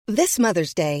This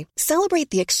Mother's Day, celebrate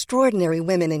the extraordinary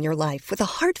women in your life with a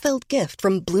heartfelt gift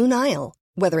from Blue Nile.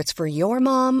 Whether it's for your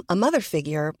mom, a mother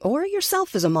figure, or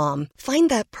yourself as a mom, find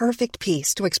that perfect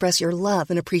piece to express your love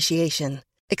and appreciation.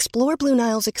 Explore Blue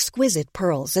Nile's exquisite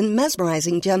pearls and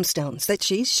mesmerizing gemstones that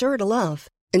she's sure to love.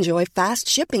 Enjoy fast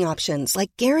shipping options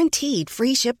like guaranteed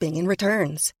free shipping and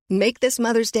returns. Make this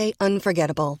Mother's Day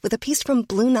unforgettable with a piece from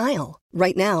Blue Nile.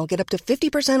 Right now, get up to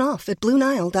 50% off at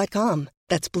BlueNile.com.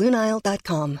 That's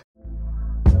BlueNile.com.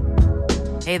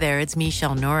 Hey there, it's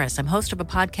Michelle Norris. I'm host of a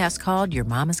podcast called Your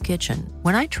Mama's Kitchen.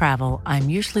 When I travel, I'm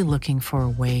usually looking for a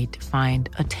way to find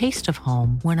a taste of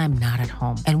home when I'm not at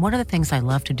home. And one of the things I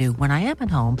love to do when I am at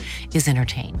home is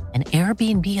entertain. And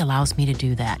Airbnb allows me to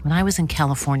do that. When I was in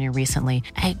California recently,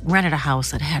 I rented a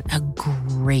house that had a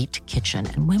great kitchen.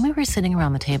 And when we were sitting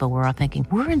around the table, we were all thinking,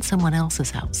 we're in someone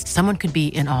else's house. Someone could be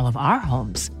in all of our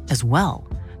homes as well.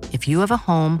 If you have a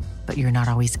home, but you're not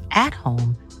always at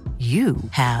home, you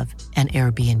have an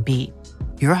Airbnb.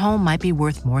 Your home might be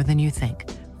worth more than you think.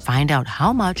 Find out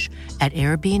how much at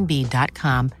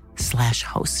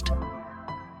airbnb.com/host.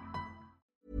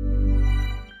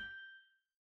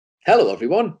 Hello,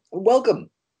 everyone, and welcome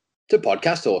to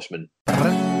Podcast Horseman.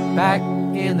 Back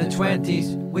in the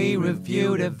 20s, we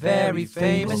reviewed a very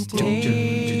famous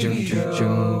TV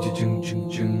show.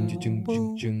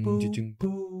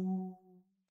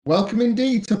 Welcome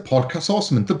indeed to Podcast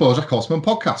Horseman, the BoJack Horseman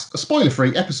podcast, a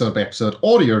spoiler-free, episode-by-episode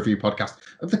audio review podcast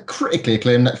of the critically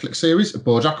acclaimed Netflix series of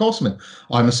BoJack Horseman.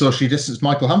 I'm a socially distanced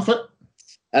Michael Hamflett.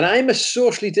 And I'm a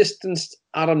socially distanced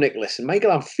Adam Nicholas. And Michael,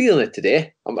 I'm feeling it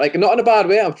today. I'm like, not in a bad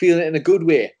way, I'm feeling it in a good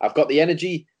way. I've got the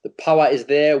energy, the power is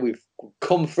there. We've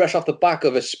come fresh off the back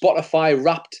of a Spotify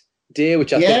Wrapped day,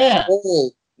 which I think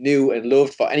all knew and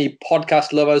loved. For any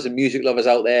podcast lovers and music lovers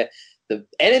out there, the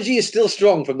energy is still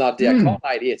strong from that day. I can't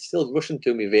lie to you. It's still rushing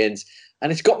through my veins. And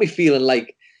it's got me feeling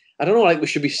like, I don't know, like we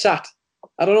should be sat,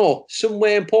 I don't know,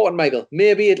 somewhere important, Michael.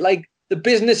 Maybe at like the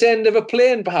business end of a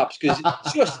plane, perhaps, because it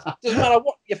just doesn't matter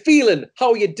what you're feeling,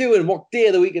 how you're doing, what day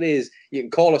of the week it is. You can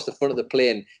call us the front of the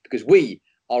plane because we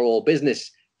are all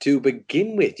business to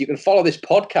begin with. You can follow this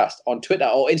podcast on Twitter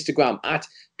or Instagram at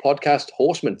Podcast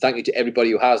Horseman. Thank you to everybody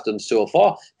who has done so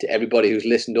far, to everybody who's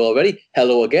listened already.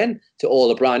 Hello again to all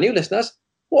the brand new listeners.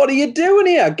 What are you doing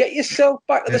here? Get yourself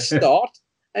back to the start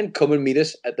and come and meet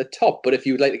us at the top. But if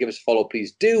you would like to give us a follow,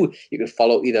 please do. You can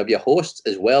follow either of your hosts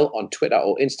as well on Twitter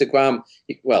or Instagram.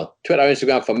 Well, Twitter or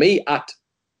Instagram for me at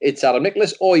It's Adam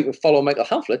Nicholas, or you can follow Michael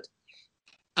Hamflett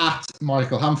at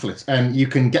Michael Hamflett. You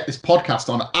can get this podcast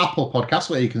on Apple Podcasts,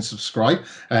 where you can subscribe,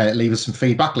 leave us some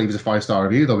feedback, leave us a 5-star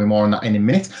review. There'll be more on that in a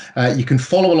minute. You can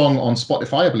follow along on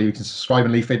Spotify. I believe you can subscribe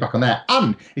and leave feedback on there.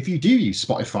 And if you do use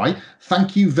Spotify,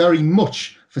 thank you very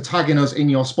much for tagging us in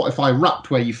your Spotify Wrapped,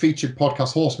 where you featured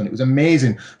Podcast Horseman. It was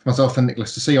amazing for myself and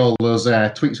Nicholas to see all those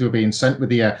tweets we were being sent with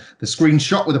the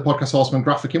screenshot with the Podcast Horseman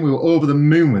graphic in. We were over the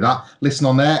moon with that. Listen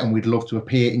on there, and we'd love to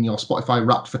appear in your Spotify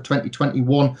Wrapped for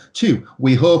 2021 too.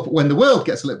 We hope when the world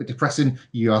gets a little bit depressing,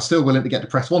 you are still willing to get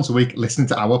depressed once a week listening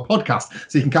to our podcast.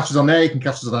 So you can catch us on there. You can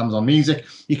catch us on Amazon Music.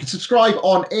 You can subscribe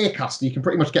on Acast. You can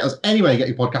pretty much get us anywhere you get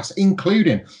your podcasts,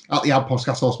 including at the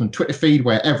Podcast Horseman Twitter feed,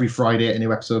 where every Friday a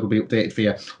new episode will be updated for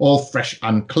you, all fresh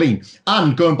and clean.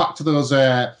 And going back to those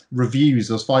reviews,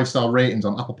 those 5-star ratings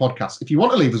on Apple Podcasts, if you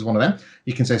want to leave us one of them,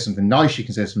 you can say something nice, you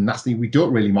can say something nasty. We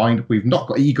don't really mind. We've not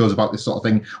got egos about this sort of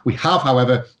thing. We have,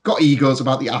 however, got egos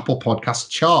about the Apple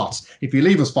Podcast charts. If you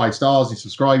leave us 5 stars, you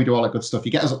subscribe, you do all that good stuff,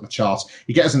 you get us up the charts,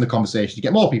 you get us in the conversation, you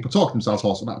get more people talking themselves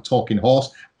horse about Talking Horse.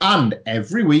 And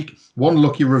every week, one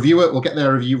lucky reviewer will get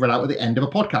their review read out at the end of a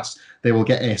podcast. They will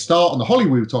get a star on the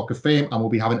Hollywood Talk of Fame, and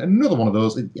we'll be having another one of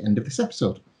those at the end of this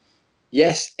episode.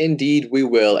 Yes, indeed, we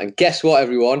will. And guess what,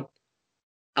 everyone?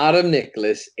 Adam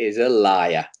Nicholas is a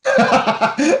liar.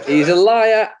 He's a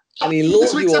liar, and he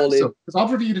loves you all in. Because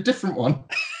I've reviewed a different one.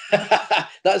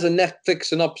 That's a Netflix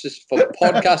synopsis for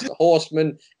Podcast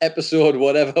Horseman episode,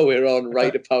 whatever we're on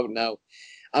right about now.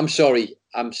 I'm sorry.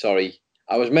 I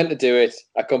was meant to do it.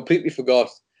 I completely forgot.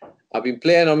 I've been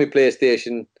playing on my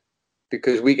PlayStation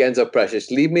because weekends are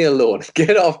precious. Leave me alone.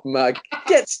 Get off, Mag.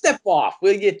 Step off,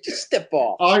 will you? Just step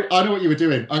off. I know what you were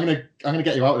doing. I'm gonna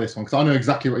get you out of this one because I know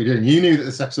exactly what you're doing. You knew that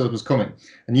this episode was coming,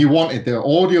 and you wanted the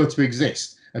audio to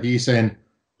exist of you saying,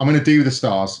 "I'm going to do the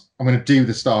stars. I'm going to do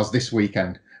the stars this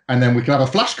weekend," and then we can have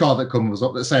a flashcard that comes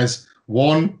up that says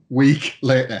 1 week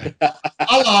later.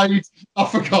 I lied. I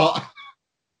forgot.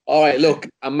 All right, look,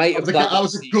 I might have. That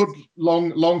was a good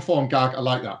long form gag. I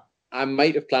like that. I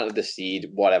might have planted the seed,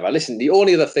 whatever. Listen, the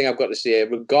only other thing I've got to say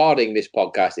regarding this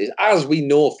podcast is, as we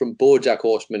know from BoJack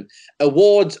Horseman,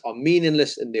 awards are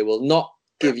meaningless and they will not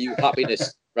give you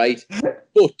happiness, right?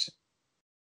 But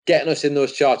getting us in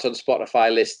those charts on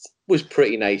Spotify lists was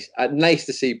pretty nice. Nice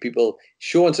to see people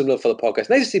showing some love for the podcast.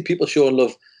 Nice to see people showing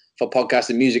love for podcasts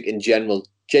and music in general.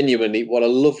 Genuinely, what a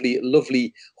lovely,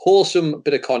 lovely, wholesome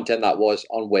bit of content that was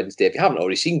on Wednesday. If you haven't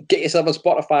already seen, get yourself on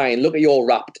Spotify and look at your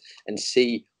Wrapped and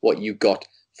see what you got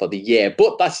for the year.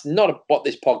 But that's not what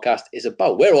this podcast is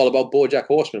about. We're all about BoJack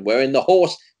Horseman. We're in the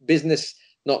horse business.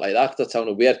 Not like that. That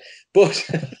sounded weird. But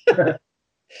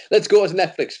let's go to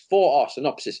Netflix for our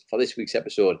synopsis for this week's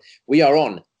episode. We are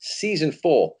on season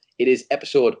 4. It is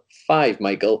episode 5,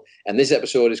 Michael. And this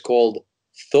episode is called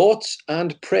Thoughts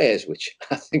and Prayers, which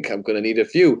I think I'm going to need a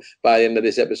few by the end of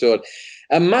this episode.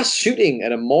 A mass shooting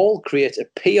at a mall creates a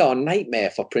PR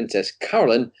nightmare for Princess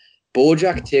Carolyn.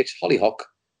 BoJack takes Hollyhock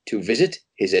to visit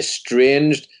his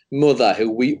estranged mother,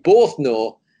 who we both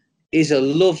know is a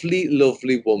lovely,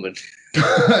 lovely woman.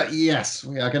 Yes,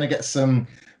 we are going to get some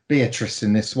Beatrice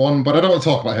in this one, but I don't want to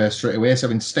talk about her straight away, so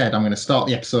instead I'm going to start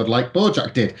the episode like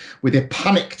BoJack did, with a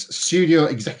panicked studio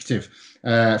executive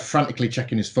frantically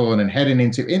checking his phone and heading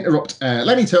in to interrupt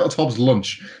Lenny Turtletop's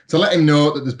lunch to let him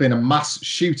know that there's been a mass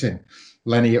shooting.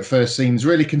 Lenny at first seems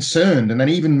really concerned and then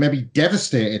even maybe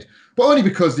devastated, but only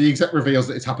because the exec reveals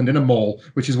that it's happened in a mall,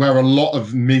 which is where a lot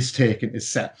of Mistaken is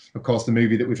set. Of course, the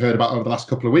movie that we've heard about over the last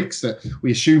couple of weeks that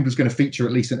we assumed was going to feature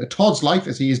at least into Todd's life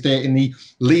as he is dating the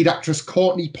lead actress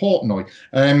Courtney Portnoy.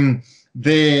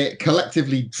 They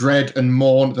collectively dread and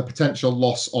mourn the potential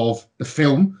loss of the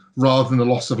film rather than the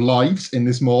loss of lives in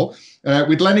this mall.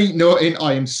 With Lenny noting,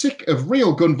 "I am sick of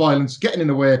real gun violence getting in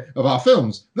the way of our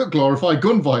films that glorify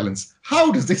gun violence.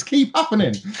 How does this keep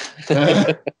happening?"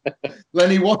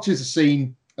 Lenny watches a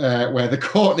scene where the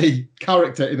Courtney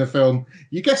character in the film,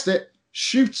 you guessed it,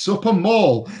 shoots up a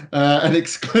mall and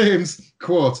exclaims,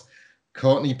 quote,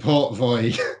 "Courtney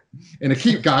Portnoy," in a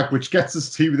cute gag, which gets us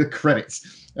to the credits.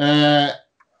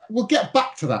 We'll get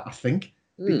back to that, I think,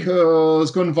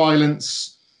 because gun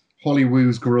violence,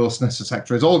 Hollywood's grossness,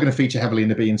 etc., is all going to feature heavily in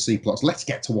the B and C plots. Let's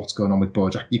get to what's going on with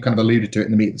BoJack. You kind of alluded to it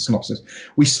in the meat of the synopsis.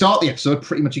 We start the episode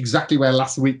pretty much exactly where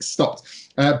last week stopped.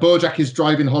 BoJack is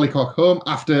driving Hollyhock home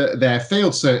after their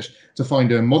failed search to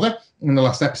find her mother in the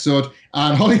last episode,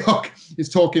 and Hollyhock is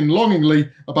talking longingly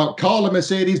about Carla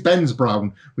Mercedes-Benz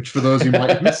Brown, which, for those who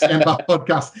might have missed that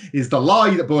podcast, is the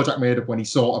lie that BoJack made up when he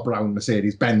saw a brown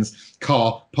Mercedes-Benz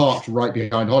car parked right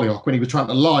behind Hollyhock when he was trying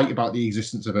to lie about the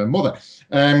existence of her mother.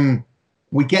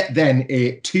 We get then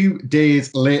a 2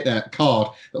 days later card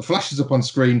that flashes up on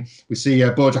screen. We see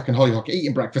BoJack and Hollyhock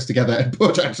eating breakfast together, and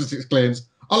BoJack just exclaims,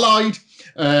 "I lied."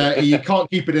 He can't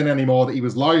keep it in anymore that he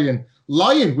was lying.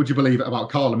 Lying, would you believe it, about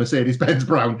Carla Mercedes-Benz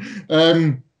Brown.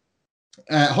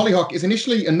 Hollyhock is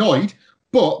initially annoyed,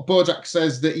 but BoJack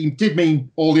says that he did mean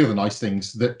all the other nice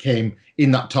things that came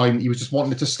in that time. He was just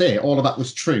wanting it to stay. All of that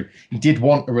was true. He did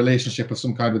want a relationship of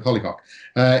some kind with Hollyhock.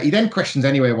 He then questions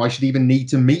anyway why should he even need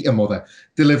to meet a mother,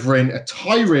 delivering a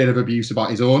tirade of abuse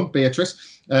about his own,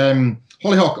 Beatrice.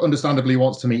 Hollyhock understandably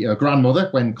wants to meet her grandmother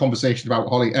when conversation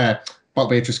about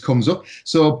Beatrice comes up.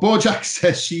 So BoJack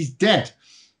says she's dead.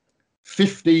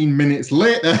 15 minutes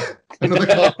later, another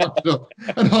car pops up,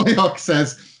 and Hollyhock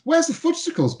says, "Where's the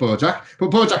fudgesicles, BoJack?"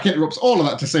 But BoJack interrupts all of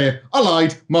that to say, "I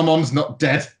lied, my mom's not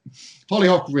dead."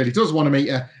 Hollyhock really does want to meet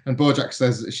her, and BoJack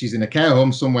says that she's in a care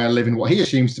home somewhere living what he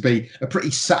assumes to be a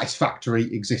pretty satisfactory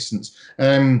existence.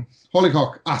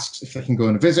 Hollyhock asks if they can go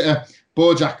and visit her.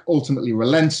 BoJack ultimately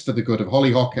relents for the good of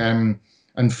Hollyhock,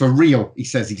 and for real, he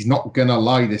says he's not going to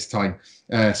lie this time.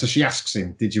 So she asks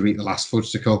him, "Did you eat the last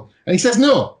fudgesicle?" And he says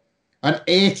no. And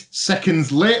 8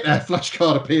 seconds later, a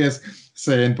flashcard appears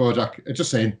saying, BoJack,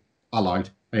 just saying, "I lied,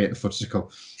 I ate the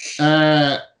fudgesicle."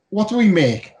 What do we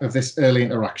make of this early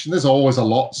interaction? There's always a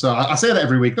lot. So I say that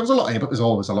every week. There was a lot here, but there's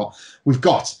always a lot. We've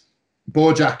got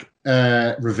BoJack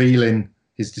revealing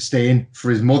his disdain for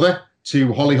his mother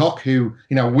to Hollyhock, who,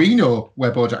 we know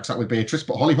where BoJack's at with Beatrice,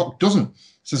 but Hollyhock doesn't.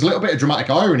 So there's a little bit of dramatic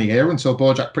irony here, and so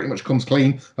BoJack pretty much comes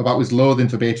clean about his loathing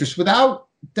for Beatrice without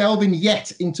delving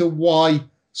yet into why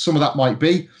some of that might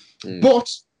be, but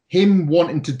him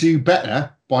wanting to do better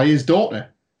by his daughter,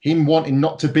 him wanting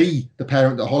not to be the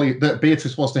parent that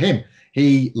Beatrice was to him.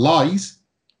 He lies,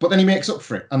 but then he makes up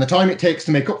for it. And the time it takes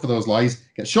to make up for those lies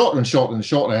gets shorter and shorter and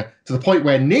shorter to the point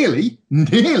where nearly,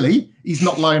 he's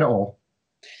not lying at all.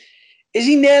 Is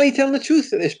he nearly telling the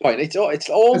truth at this point? It's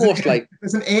almost like...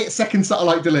 There's an 8-second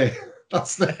satellite delay.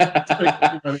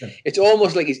 It's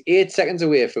almost like he's 8 seconds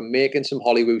away from making some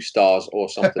Hollywood stars or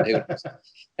something. Who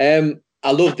knows?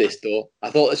 I love this though. I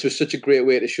thought this was such a great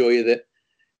way to show you that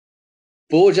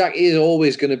BoJack is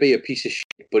always going to be a piece of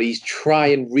shit, but he's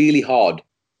trying really hard,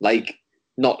 like,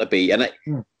 not to be. And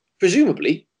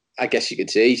presumably, I guess you could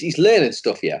say he's learning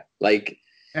stuff here. Like,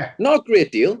 Not a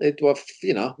great deal. It was,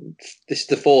 this is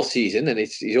the 4th season, and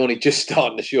he's only just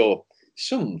starting to show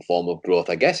some form of growth,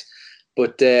 I guess.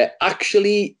 But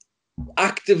actually,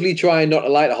 actively trying not to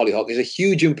lie to Hollyhock is a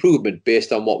huge improvement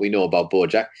based on what we know about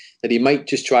Bojack, that he might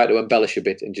just try to embellish a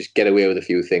bit and just get away with a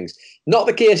few things. Not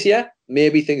the case yet.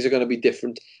 Maybe things are going to be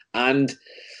different. And,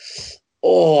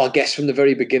 I guess from the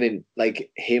very beginning, like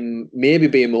him maybe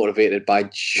being motivated by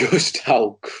just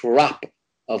how crap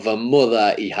of a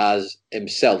mother he has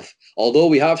himself. Although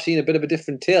we have seen a bit of a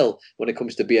different tale when it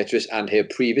comes to Beatrice and her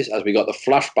previous, as we got the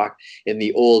flashback in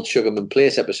the old Sugarman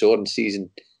Place episode in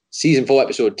season 4,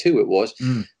 episode 2 it was,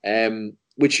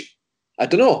 which, I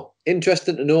don't know,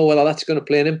 interesting to know whether that's going to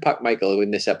play an impact, Michael,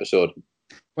 in this episode.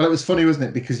 Well, it was funny, wasn't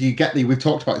it? Because you get we've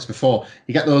talked about this before,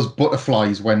 you get those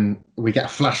butterflies when we get a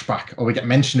flashback or we get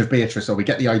mention of Beatrice or we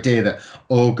get the idea that,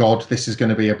 oh God, this is going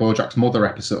to be a Bojack's mother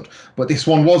episode. But this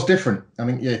one was different. I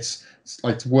mean, it's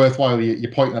worthwhile you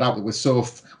point that out, that we're so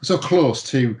close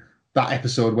to that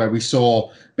episode where we saw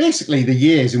basically the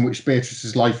years in which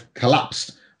Beatrice's life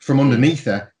collapsed from underneath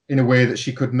her in a way that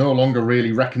she could no longer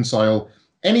really reconcile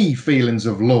any feelings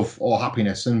of love or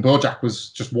happiness, and Bojack was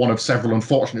just one of several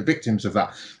unfortunate victims of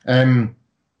that.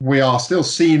 We are still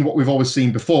seeing what we've always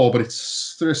seen before, but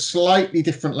it's through a slightly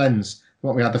different lens than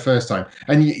what we had the first time.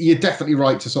 And you're definitely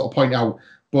right to sort of point out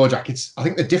Bojack. I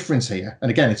think the difference here,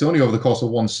 and again, it's only over the course of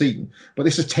one season, but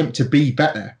this attempt to be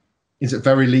better is at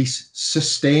very least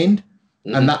sustained,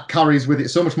 and that carries with it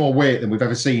so much more weight than we've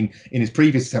ever seen in his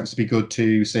previous attempts to be good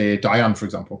to, say, Diane, for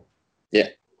example. Yeah,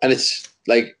 and it's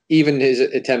like even his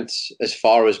attempts as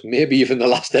far as maybe even the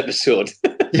last episode.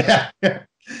 Yeah.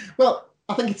 Well,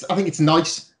 I think it's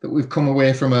nice that we've come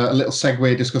away from a little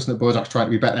segue discussing that Bojack's trying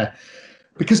to be better,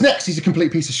 because next he's a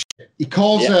complete piece of shit. He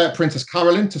calls Princess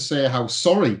Carolyn to say how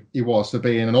sorry he was for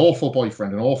being an awful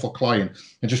boyfriend, an awful client,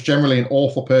 and just generally an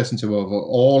awful person to over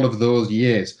all of those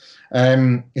years.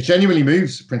 It genuinely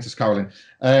moves Princess Carolyn.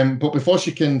 But before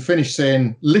she can finish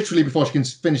saying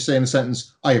the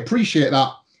sentence, "I appreciate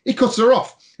that," he cuts her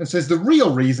off and says the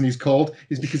real reason he's called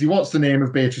is because he wants the name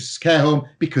of Beatrice's care home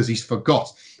because he's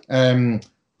forgot.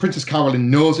 Princess Carolyn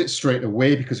knows it straight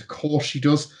away because, of course, she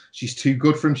does. She's too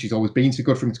good for him. She's always been too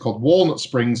good for him. It's called Walnut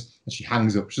Springs, and she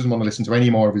hangs up. She doesn't want to listen to any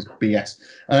more of his BS.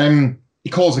 He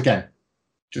calls again,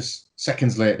 just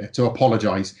seconds later, to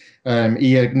apologise.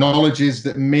 He acknowledges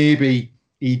that maybe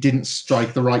he didn't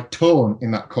strike the right tone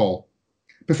in that call,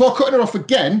 before cutting her off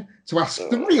again to ask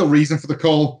the real reason for the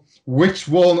call. Which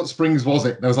Walnut Springs was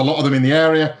it? There was a lot of them in the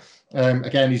area.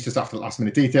 Again, he's just after the last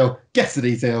minute detail, gets the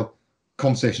detail,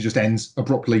 conversation just ends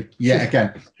abruptly yet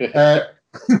again.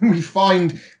 We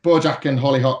find Bojack and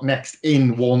Hollyhock next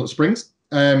in Walnut Springs,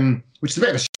 which is a bit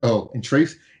of a shithole, in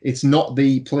truth. It's not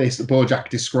the place that Bojack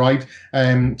described.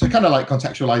 To kind of like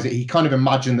contextualise it, he kind of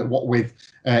imagined that what with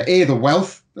the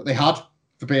wealth that they had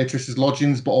for Beatrice's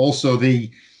lodgings, but also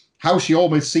how she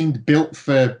almost seemed built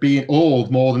for being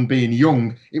old more than being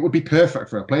young, it would be perfect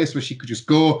for a place where she could just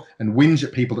go and whinge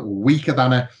at people that were weaker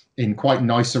than her in quite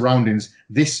nice surroundings.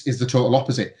 This is the total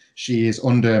opposite. She is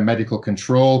under medical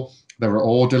control. There are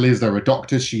orderlies, there are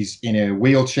doctors. She's in a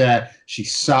wheelchair.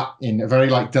 She's sat in a very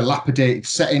dilapidated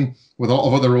setting with a lot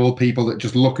of other old people that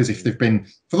just look as if they've been,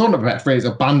 for the want of a better phrase,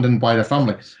 abandoned by their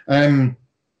family.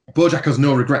 Bojack has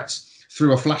no regrets.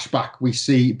 Through a flashback, we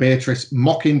see Beatrice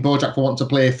mocking Bojack for wanting to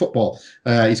play football.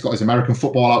 He's got his American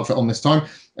football outfit on this time.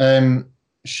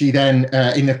 She then,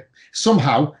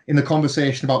 somehow, in the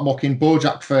conversation about mocking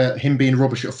Bojack for him being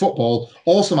rubbish at football,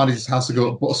 also manages to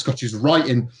go to Butterscotch's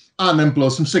writing and then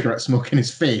blows some cigarette smoke in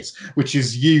his face, which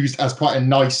is used as quite a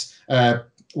nice,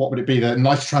 what would it be, the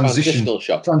nice transition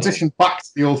back to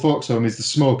the old folks home is the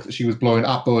smoke that she was blowing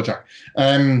at Bojack.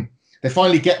 They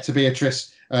finally get to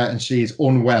Beatrice, and she is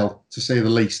unwell, to say the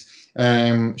least.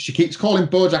 She keeps calling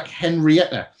Bojack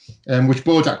Henrietta, which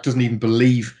Bojack doesn't even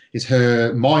believe is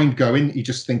her mind going. He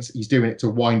just thinks he's doing it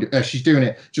to she's doing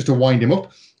it just to wind him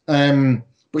up.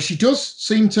 But she does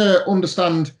seem to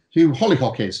understand who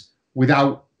Hollyhock is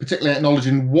without particularly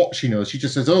acknowledging what she knows. She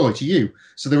just says, "Oh, it's you."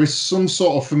 So there is some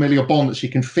sort of familiar bond that she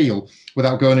can feel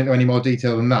without going into any more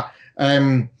detail than that.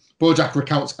 Bojack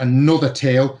recounts another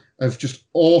tale of just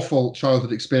awful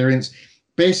childhood experience.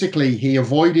 Basically, he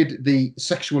avoided the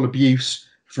sexual abuse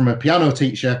from a piano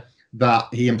teacher that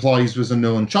he implies was a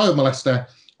known child molester.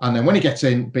 And then when he gets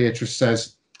in, Beatrice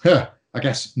says, I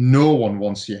guess no one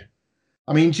wants you.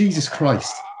 I mean, Jesus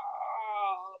Christ.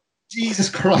 Jesus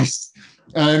Christ.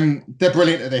 They're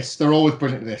brilliant at this. They're always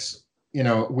brilliant at this. You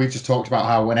know, we've just talked about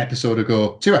how 2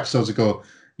 episodes ago,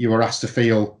 you were asked to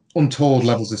feel untold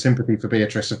levels of sympathy for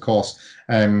Beatrice, of course.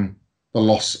 The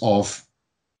loss of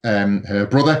her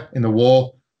brother in the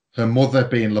war, her mother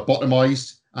being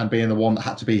lobotomized and being the one that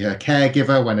had to be her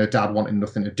caregiver when her dad wanted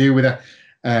nothing to do with her.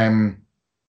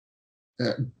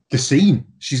 The scene,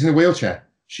 she's in a wheelchair.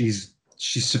 She's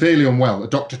severely unwell. The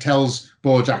doctor tells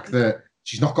Bojack that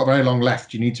she's not got very long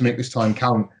left. You need to make this time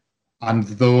count. And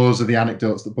those are the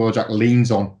anecdotes that Bojack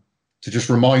leans on to just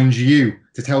remind you,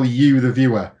 to tell you, the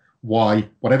viewer, why,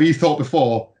 whatever you thought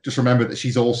before, just remember that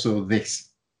she's also this.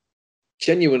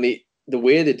 Genuinely, the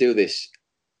way they do this,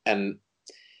 and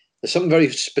there's something very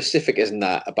specific, isn't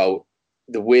that, about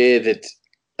the way that,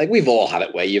 like, we've all had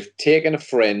it where you've taken a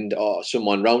friend or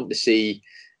someone round to see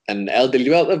an elderly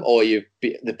relative, or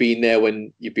they've been there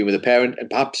when you've been with a parent, and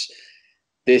perhaps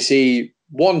they see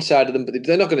one side of them, but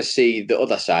they're not going to see the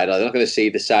other side, or they're not going to see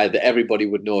the side that everybody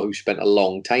would know who spent a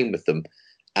long time with them.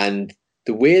 And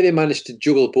the way they managed to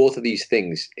juggle both of these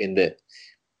things, in that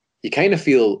you kind of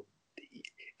feel,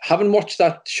 having watched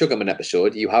that Sugarman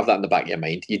episode, you have that in the back of your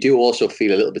mind. You do also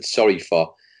feel a little bit sorry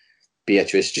for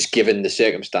Beatrice, just given the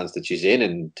circumstance that she's in,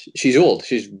 and she's old.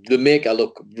 They make her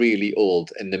look really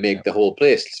old, and they make the whole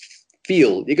place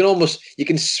feel, you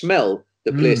can smell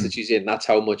the place that she's in. That's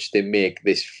how much they make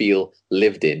this feel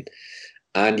lived in.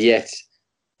 And yet,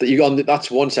 that's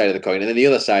one side of the coin. And then the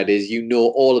other side is,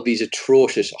 all of these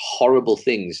atrocious, horrible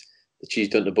things that she's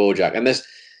done to Bojack. And there's,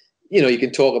 you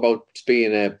can talk about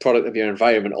being a product of your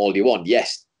environment all you want,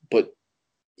 yes, but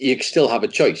you still have a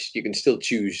choice. You can still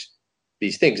choose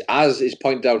these things, as is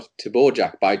pointed out to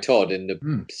Bojack by Todd in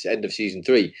the end of season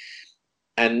 3.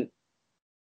 And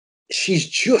she's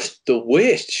just the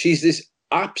worst. She's this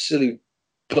absolute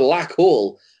black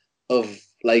hole of,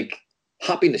 like,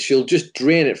 happiness. She'll just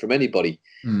drain it from anybody.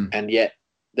 And yet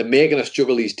they're making us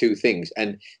juggle these two things.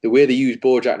 And the way they use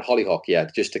Bojack and Hollyhock,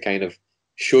 just to kind of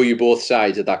show you both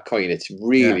sides of that coin, it's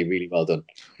really, really well done.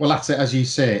 Well, that's it. As you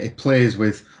say, it plays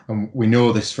with, and we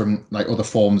know this from, like, other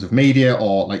forms of media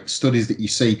or, like, studies that you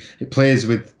see, it plays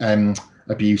with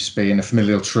abuse being a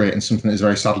familial trait and something that is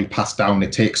very sadly passed down.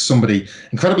 It takes somebody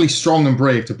incredibly strong and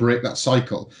brave to break that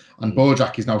cycle. And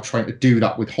Bojack is now trying to do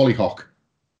that with Hollyhock,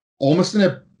 almost in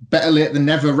a better late than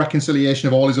never reconciliation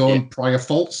of all his own prior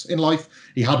faults in life.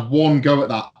 He had one go at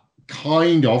that,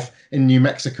 kind of, in New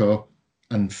Mexico,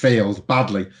 and failed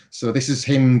badly. So this is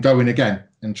him going again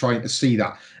and trying to see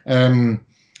that.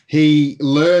 He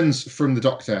learns from the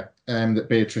doctor that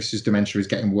Beatrice's dementia is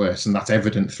getting worse, and that's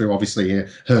evident through, obviously,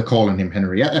 her calling him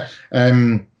Henrietta.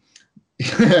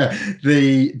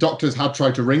 The doctors had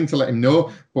tried to ring to let him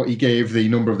know, but he gave the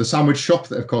number of the sandwich shop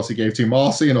that, of course, he gave to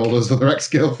Marcy and all those other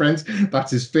ex-girlfriends.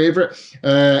 That's his favourite.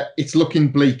 It's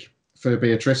looking bleak for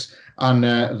Beatrice, and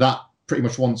that pretty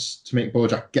much wants to make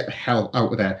Bojack get the hell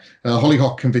out of there.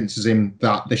 Hollyhock convinces him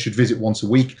that they should visit once a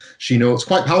week. She notes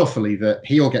quite powerfully that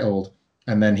he'll get old,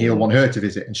 and then he'll want her to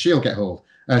visit, and she'll get old.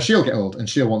 She'll get old, and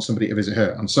she'll want somebody to visit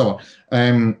her, and so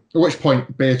on. At which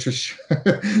point, Beatrice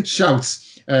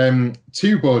shouts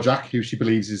to Bojack, who she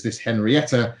believes is this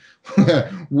Henrietta,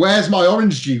 "Where's my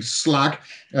orange juice, slag?"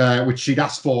 Which she'd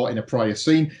asked for in a prior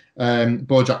scene.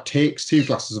 Bojack takes 2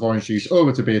 glasses of orange juice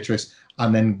over to Beatrice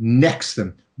and then necks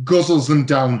them, guzzles them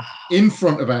down in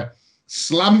front of her,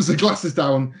 slams the glasses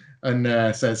down,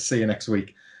 and says, "See you next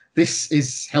week." This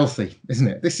is healthy, isn't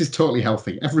it? This is totally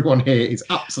healthy. Everyone here is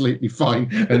absolutely fine,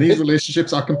 and these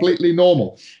relationships are completely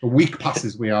normal. A week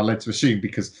passes, we are led to assume,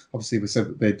 because obviously we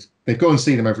said that they'd go and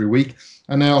see them every week.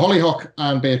 And Hollyhock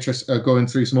and Beatrice are going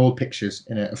through some old pictures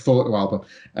in a photo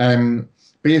album.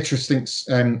 Beatrice thinks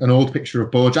an old picture of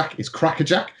Bojack is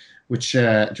Crackerjack, which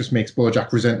just makes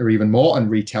Bojack resent her even more and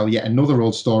retell yet another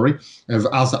old story of,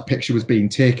 as that picture was being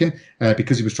taken,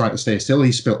 because he was trying to stay still,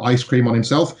 he spilled ice cream on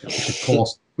himself,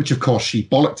 which of course she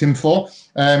bollocked him for.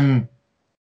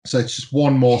 So it's just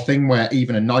one more thing where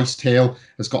even a nice tail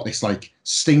has got this, like,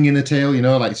 sting in the tail,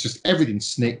 like it's just everything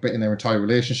snake bit in their entire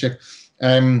relationship.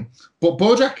 But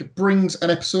Bojack brings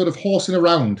an episode of Horsing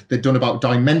Around they'd done about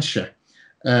dementia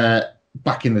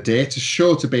back in the day to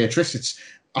show to Beatrice.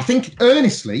 I think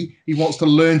earnestly he wants to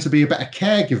learn to be a better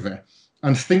caregiver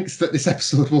and thinks that this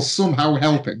episode will somehow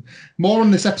help him. More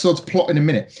on this episode's plot in a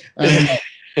minute.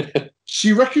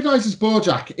 She recognises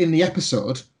Bojack in the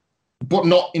episode, but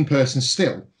not in person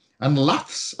still, and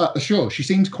laughs at the show. She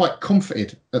seems quite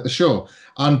comforted at the show,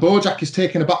 and Bojack is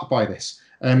taken aback by this.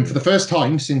 For the first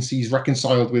time since he's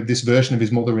reconciled with this version of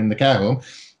his mother in the care home,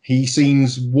 he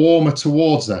seems warmer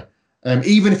towards her.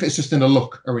 Even if it's just in a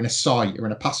look or in a sigh or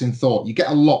in a passing thought. You get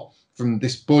a lot from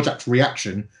this Bojack's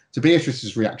reaction to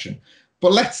Beatrice's reaction.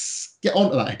 But let's get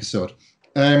on to that episode.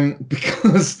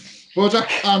 Because Bojack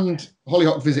and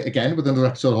Hollyhock visit again with another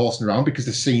episode of Horsing Around, because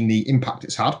they've seen the impact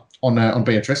it's had on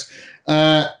Beatrice.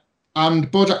 And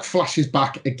Bojack flashes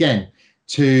back again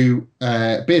to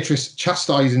Beatrice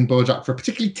chastising Bojack for a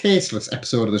particularly tasteless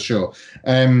episode of the show,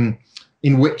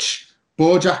 in which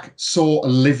Bojack saw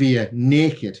Olivia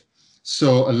naked.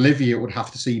 So Olivia would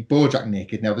have to see Bojack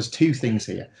naked. Now, there's two things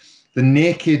here. The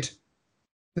naked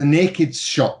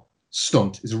shot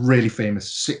stunt is a really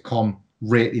famous sitcom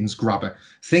ratings grabber.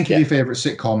 Think of your favourite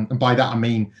sitcom, and by that I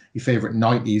mean your favourite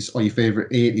 90s or your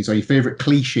favourite 80s or your favourite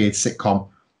cliched sitcom.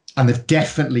 And they've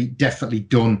definitely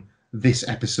done this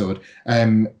episode.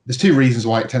 There's two reasons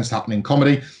why it tends to happen in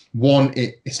comedy. One,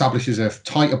 it establishes a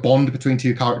tighter bond between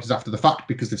two characters after the fact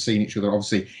because they've seen each other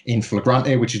obviously in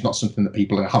flagrante, which is not something that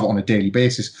people have on a daily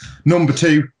basis. Number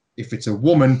two, if it's a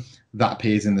woman that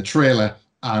appears in the trailer,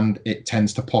 and it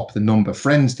tends to pop the number.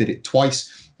 Friends did it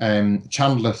twice.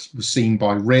 Chandler was seen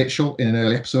by Rachel in an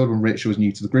early episode when Rachel was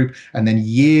new to the group, and then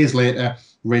years later,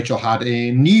 Rachel had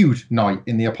a nude night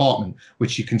in the apartment,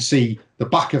 which you can see the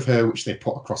back of her, which they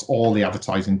put across all the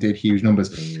advertising, did huge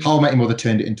numbers. How I Met Your Mother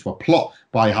turned it into a plot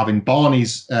by having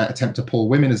Barney's attempt to pull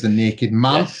women as the naked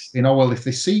man. Yes. You know, well, if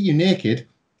they see you naked,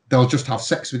 they'll just have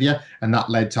sex with you. And that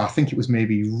led to, I think it was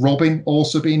maybe Robin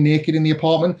also being naked in the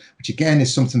apartment, which again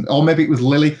is something, or maybe it was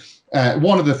Lily.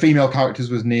 One of the female characters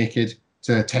was naked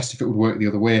to test if it would work the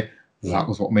other way. That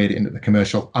was what made it into the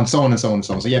commercial, and so on and so on and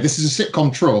so on. So yeah, this is a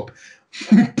sitcom trope.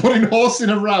 Putting horsing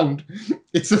around,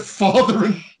 it's a father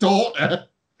and daughter.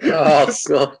 Oh,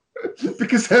 God.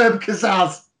 Because Herb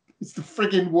Kazaz is the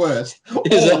frigging worst.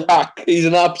 He's a hack. He's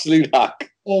an absolute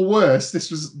hack. Or worse, this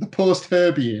was the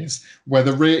post-Herb years where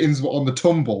the ratings were on the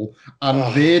tumble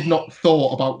and they'd not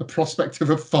thought about the prospect of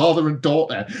a father and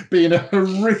daughter being a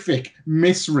horrific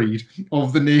misread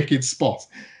of the naked spot.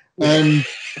 Before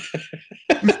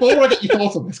I get your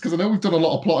thoughts on this, because I know we've done a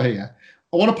lot of plot here,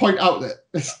 I want to point out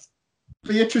that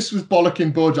Beatrice was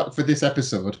bollocking Bojack for this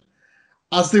episode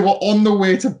as they were on the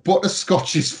way to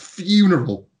Butterscotch's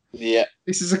funeral. Yeah.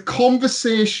 This is a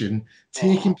conversation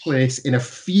taking place in a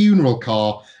funeral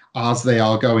car as they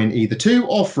are going either to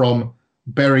or from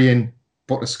burying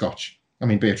Butterscotch. I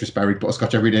mean, Beatrice buried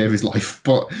Butterscotch every day of his life,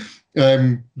 but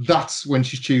that's when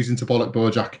she's choosing to bollock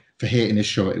Bojack for hating his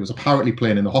show. It was apparently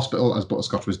playing in the hospital as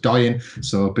Butterscotch was dying,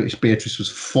 so Beatrice was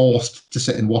forced to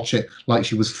sit and watch it like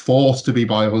she was forced to be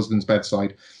by her husband's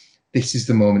bedside. This is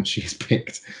the moment she's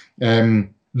picked.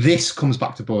 This comes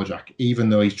back to Bojack, even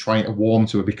though he's trying to warm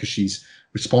to her because she's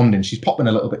responding. She's popping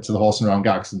a little bit to the horsing around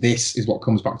gags. This is what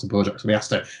comes back to Bojack. So he has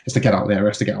to get out there, he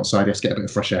has to get outside, he has to get a bit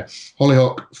of fresh air.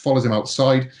 Hollyhock follows him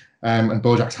outside, and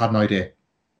Bojack's had an idea.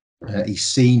 He's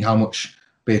seen how much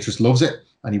Beatrice loves it,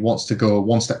 and he wants to go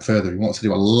one step further. He wants to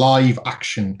do a live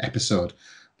action episode,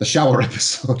 the shower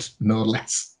episode, no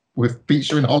less, with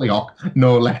featuring Hollyhock,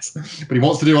 no less. But he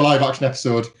wants to do a live action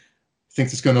episode.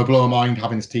 Thinks it's going to blow her mind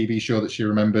having this TV show that she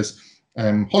remembers.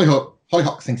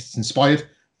 Hollyhock thinks it's inspired.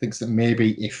 Thinks that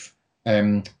maybe if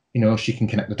she can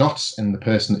connect the dots, and the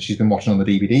person that she's been watching on the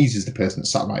DVDs is the person that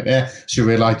sat right there, she'll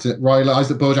realise that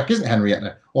Bojack isn't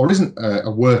Henrietta or isn't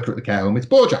a worker at the care home. It's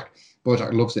Bojack.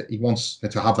 Bojack loves it. He wants her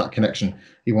to have that connection.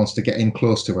 He wants to get in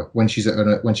close to her when she's at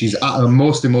her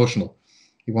most emotional.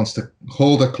 He wants to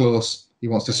hold her close. He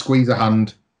wants to squeeze her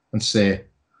hand and say,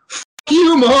 "F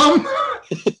you, Mom."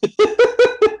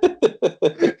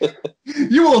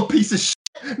 You old piece of shit.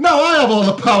 Now I have all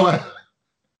the power.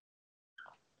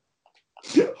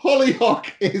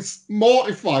 Hollyhock is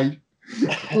mortified,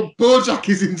 but Bojack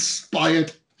is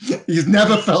inspired. He's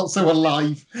never felt so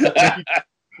alive.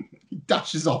 He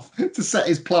dashes off to set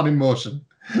his plan in motion.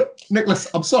 Nicholas,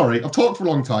 I'm sorry, I've talked for a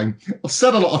long time. I've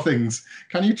said a lot of things.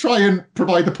 Can you try and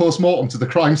provide the post-mortem to the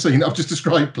crime scene that I've just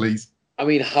described, please? I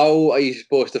mean, how are you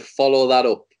supposed to follow that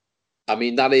up? I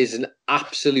mean, that is an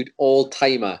absolute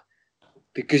all-timer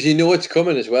because you know it's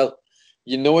coming as well.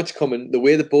 You know it's coming. The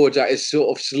way that Bojack is sort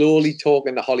of slowly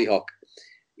talking to Hollyhock,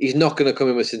 he's not going to come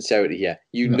in with sincerity here.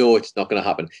 You know it's not going to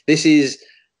happen. This is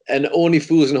an Only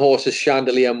Fools and Horses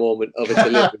chandelier moment of its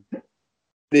delivery.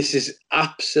 This is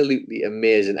absolutely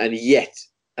amazing. And yet,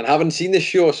 and having seen this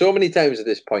show so many times at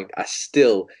this point, I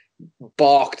still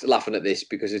barked laughing at this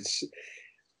because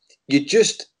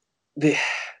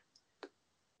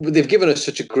they've given us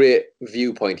such a great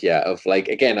viewpoint here of, like,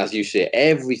 again, as you say,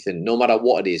 everything, no matter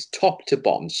what it is, top to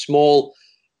bottom, small,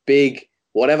 big,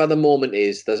 whatever the moment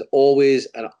is, there's always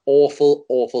an awful,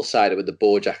 awful side of it that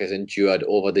Bojack has endured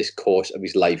over this course of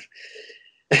his life.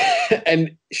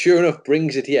 And sure enough,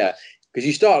 brings it here, because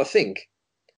you start to think,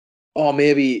 oh,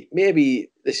 maybe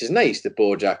this is nice that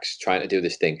Bojack's trying to do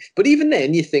this thing. But even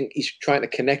then, you think he's trying to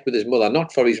connect with his mother,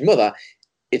 not for his mother.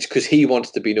 It's because he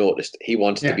wants to be noticed. He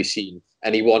wants to be seen,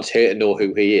 and he wants her to know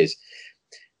who he is.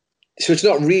 So it's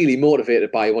not really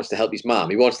motivated by he wants to help his mum.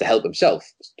 He wants to help himself,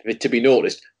 to be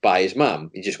noticed by his mum.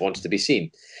 He just wants to be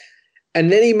seen.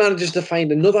 And then he manages to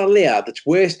find another layer that's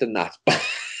worse than that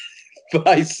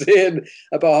by saying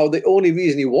about how the only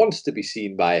reason he wants to be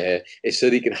seen by her is so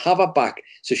that he can have her back,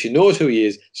 so she knows who he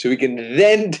is, so he can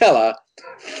then tell her,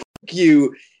 "Fuck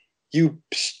you, you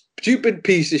stupid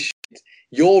piece of shit.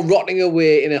 You're rotting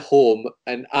away in a home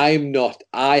and I'm not.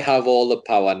 I have all the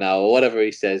power now," or whatever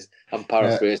he says. I'm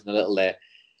paraphrasing a little there.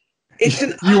 It's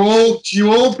an you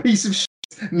old piece of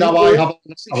shit. Now I have.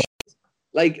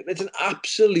 Like, it's an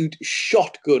absolute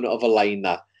shotgun of a line.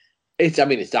 That it's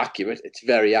accurate. It's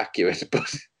very accurate,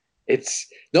 but it's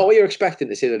not what you're expecting,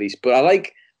 to say the least. But I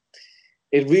like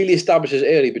it. Really establishes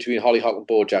early between Hollyhock and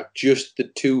Bojack just the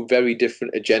two very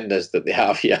different agendas that they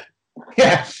have here.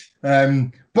 Yeah.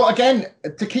 But again,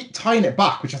 to keep tying it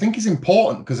back, which I think is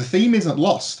important because the theme isn't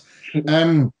lost.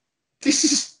 This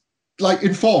is like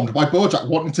informed by Bojack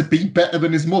wanting to be better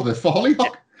than his mother for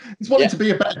Hollyhock. He's wanting to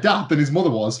be a better dad than his mother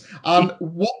was. And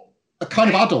what a kind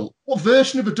of adult, what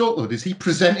version of adulthood is he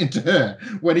presenting to her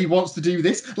when he wants to do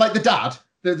this? Like the dad,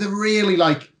 the really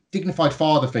like dignified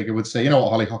father figure would say, "You know what,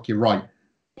 Hollyhock, you're right.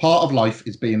 Part of life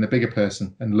is being the bigger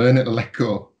person and learning to let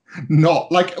go."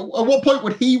 Not like, at what point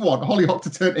would he want Hollyhock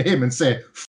to turn to him and say,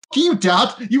 "F you,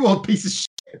 Dad, you old piece of shit"?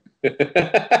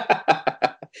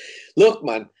 Look,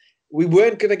 man, we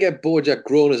weren't going to get Bojack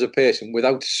grown as a person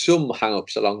without some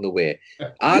hang-ups along the way.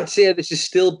 I'd say this is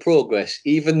still progress,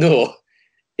 even though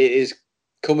it is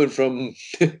coming from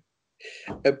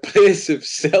a place of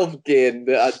self-gain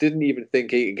that I didn't even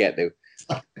think he could get to.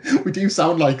 We do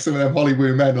sound like some of them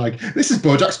Hollywood men, like, this is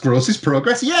Bojack's grossest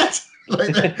progress yet.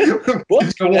 Like,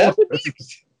 what's going on?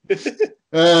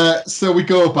 So we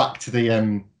go back to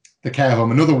the care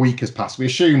home. Another week has passed. We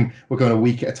assume we're going a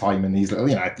week at a time in these little,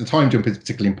 the time jump is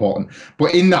particularly important.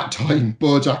 But in that time,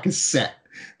 Bojack has set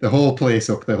the whole place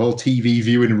up, the whole TV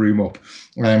viewing room up,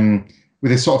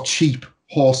 with a sort of cheap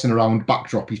horsing around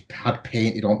backdrop he's had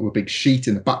painted onto a big sheet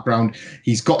in the background.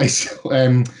 He's got his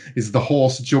the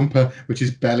horse jumper, which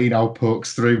his belly now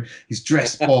pokes through. He's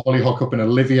dressed for Hollyhock up in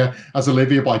Olivia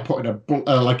by putting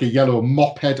a yellow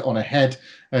mop head on her head.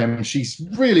 She's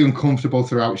really uncomfortable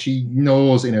throughout. She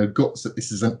knows in her guts that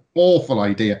this is an awful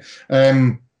idea.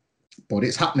 But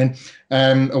it's happening.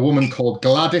 A woman called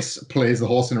Gladys plays the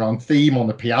horsing around theme on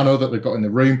the piano that they've got in the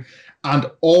room. And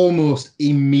almost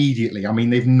immediately, I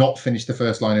mean, they've not finished the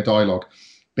first line of dialogue,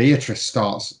 Beatrice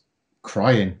starts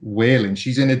crying, wailing.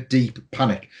 She's in a deep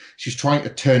panic. She's trying to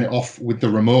turn it off with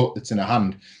the remote that's in her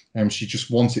hand. She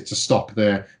just wants it to stop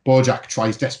there. Bojack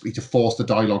tries desperately to force the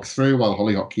dialogue through while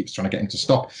Hollyhock keeps trying to get him to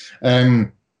stop.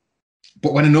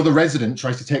 But when another resident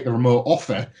tries to take the remote off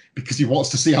her because he wants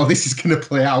to see how this is going to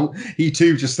play out, he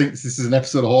too just thinks this is an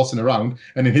episode of Horsing Around,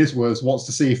 and in his words, wants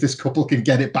to see if this couple can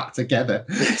get it back together.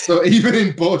 So even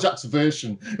in Bojack's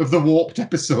version of the warped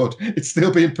episode, it's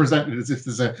still being presented as if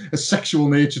there's a sexual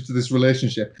nature to this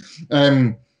relationship.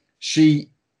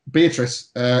 Beatrice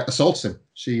assaults him.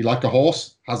 She, like a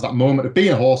horse, has that moment of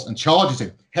being a horse and charges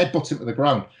him, headbutts him to the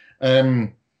ground.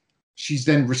 She's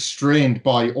then restrained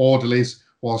by orderlies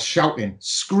while shouting,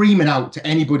 screaming out to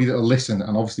anybody that will listen,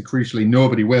 and obviously, crucially,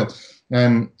 nobody will.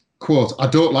 Quote, "I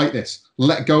don't like this.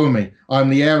 Let go of me.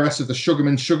 I'm the heiress of the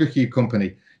Sugarman Sugar Cube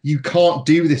Company. You can't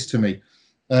do this to me."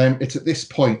 It's at this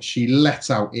point she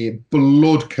lets out a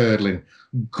blood-curdling,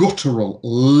 guttural,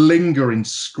 lingering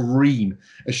scream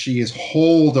as she is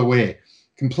hauled away.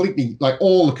 Completely, like,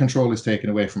 all the control is taken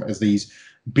away from it as these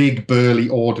big burly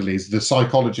orderlies, the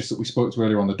psychologists that we spoke to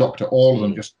earlier on, the doctor, all of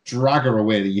them just drag her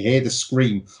away. You hear the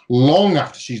scream long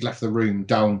after she's left the room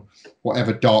down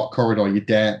whatever dark corridor you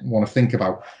dare want to think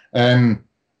about. As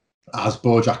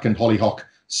Bojack and Hollyhock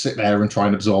sit there and try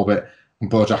and absorb it,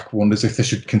 and Bojack wonders if they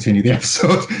should continue the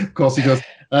episode. Of course he does.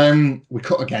 We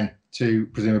cut again to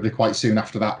presumably quite soon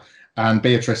after that, and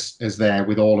Beatrice is there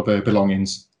with all of her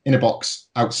belongings in a box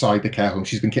outside the care home.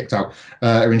 She's been kicked out.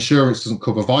 Her insurance doesn't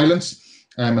cover violence.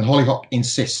 And Hollyhock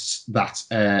insists that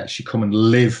she come and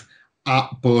live at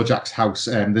Bojack's house.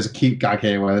 There's a cute gag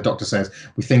here where the doctor says,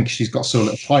 we think she's got so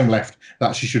little time left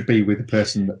that she should be with the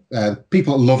person,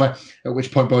 people that love her, at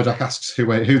which point Bojack asks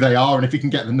who they are and if he can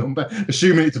get the number,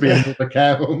 assuming it to be another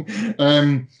care home.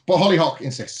 But Hollyhock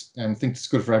insists and thinks it's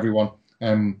good for everyone.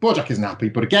 Bojack isn't happy,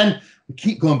 but again, we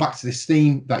keep going back to this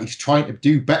theme that he's trying to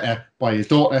do better by his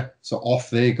daughter, so off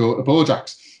they go to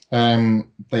Bojack's.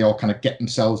 They all kind of get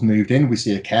themselves moved in. We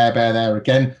see a Care Bear there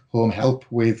again, home help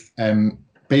with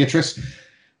Beatrice.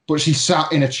 But she's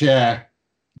sat in a chair,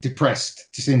 depressed,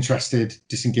 disinterested,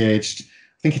 disengaged.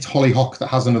 I think it's Hollyhock that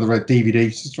has another red DVD.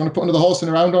 She's trying to put another Horsing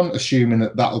Around on, assuming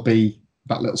that that'll be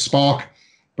that little spark.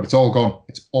 but it's all gone.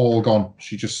 It's all gone.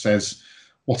 She just says,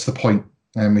 what's the point?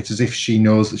 It's as if she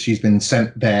knows that she's been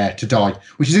sent there to die,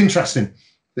 which is interesting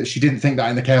that she didn't think that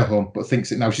in the care home, but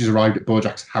thinks it now she's arrived at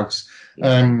Bojack's house.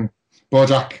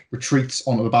 Bojack retreats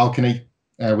onto the balcony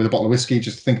with a bottle of whiskey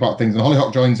just to think about things, and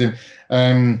Hollyhock joins him.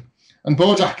 And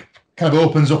Bojack kind of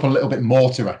opens up a little bit more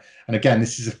to her. And again,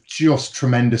 this is a just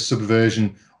tremendous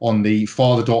subversion on the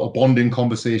father-daughter bonding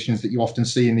conversations that you often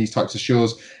see in these types of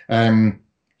shows.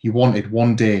 He wanted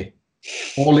one day,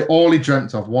 all he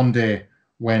dreamt of one day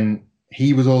when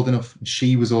he was old enough and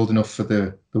she was old enough for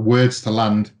the words to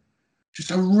land, just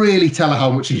to really tell her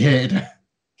how much he hated her.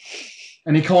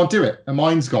 And he can't do it. Her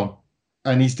mind's gone.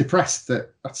 And he's depressed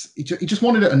that he just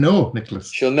wanted her to know,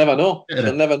 Nicholas. She'll never know.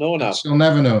 She'll never know now. She'll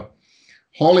never know.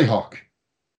 Hollyhock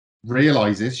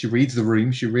realises, she reads the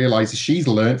room, she realises she's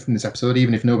learnt from this episode,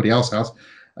 even if nobody else has,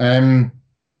 that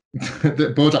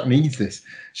Bojack needs this.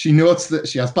 She notes that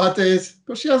she has bad days,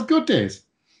 but she has good days.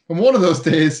 And one of those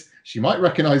days, she might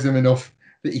recognise him enough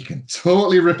that he can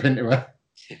totally rip into her.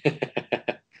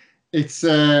 It's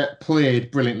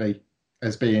played brilliantly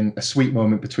as being a sweet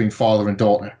moment between father and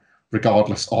daughter,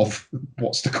 regardless of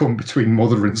what's to come between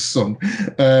mother and son.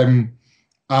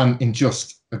 And in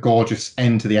just a gorgeous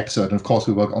end to the episode. And of course,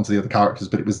 we will get onto the other characters,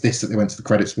 but it was this that they went to the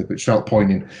credits with, which felt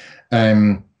poignant.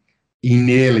 He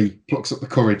nearly plucks up the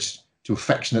courage to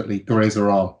affectionately graze her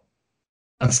arm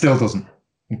and still doesn't.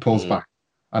 He pulls back.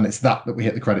 And it's that we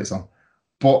hit the credits on.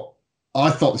 But I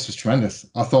thought this was tremendous.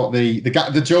 I thought the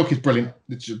joke is brilliant.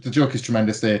 The joke is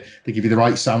tremendous. They give you the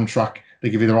right soundtrack. They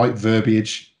give you the right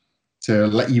verbiage to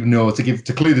let you know,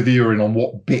 to clue the viewer in on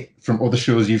what bit from other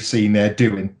shows you've seen they're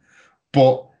doing.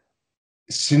 But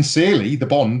sincerely, the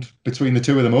bond between the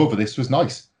two of them over this was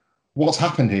nice. What's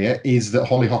happened here is that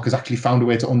Hollyhock has actually found a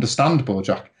way to understand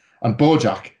Bojack, and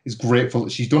Bojack is grateful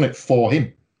that she's done it for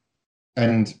him.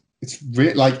 And it's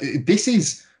this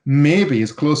is maybe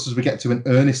as close as we get to an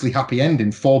earnestly happy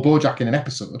ending for Bojack in an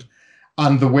episode.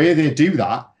 And the way they do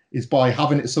that is by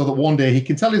having it so that one day he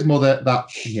can tell his mother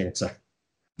that he hates her.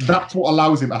 That's what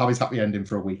allows him to have his happy ending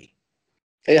for a week.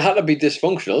 It had to be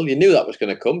dysfunctional. You knew that was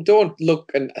going to come. Don't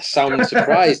look and sound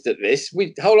surprised at this.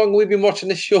 How long have we been watching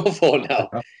this show for now?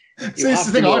 See, it's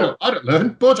the thing. I don't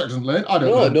learn. Bojack doesn't learn. I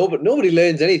don't learn. No, but nobody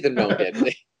learns anything around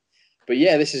here. But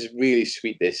yeah, this is really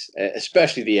sweet. This,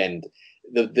 especially the end.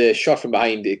 The shot from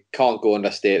behind, it can't go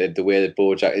understated. The way that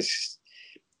Bojack is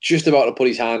just about to put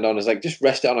his hand on, is like, just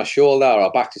rest it on her shoulder or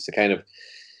her back, just to kind of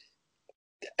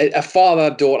a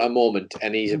father-daughter moment.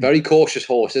 And he's a very cautious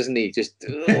horse, isn't he? Just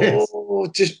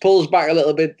pulls back a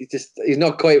little bit. He's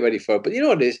not quite ready for it. But you know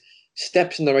what it is?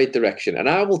 Steps in the right direction. And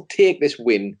I will take this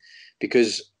win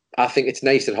because I think it's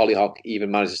nice that Hollyhock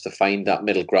even manages to find that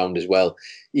middle ground as well.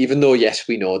 Even though, yes,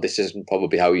 we know this isn't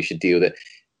probably how you should deal with it.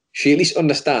 She at least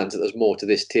understands that there's more to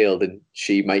this tale than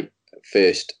she might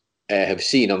first have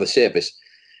seen on the surface.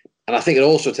 And I think it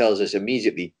also tells us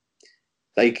immediately,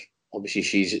 like, obviously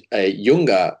she's a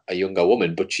younger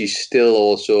woman, but she's still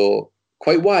also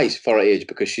quite wise for her age,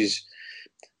 because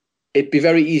it'd be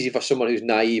very easy for someone who's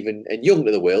naive and young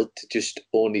to the world to just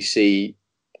only see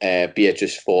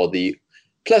Beatrice for the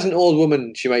pleasant old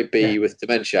woman she might be with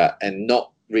dementia and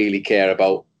not really care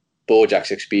about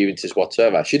Bojack's experiences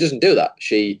whatsoever. She doesn't do that.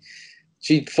 She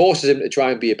forces him to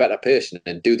try and be a better person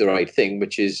and do the right thing,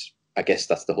 which is, I guess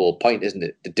that's the whole point, isn't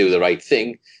it? To do the right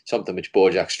thing, something which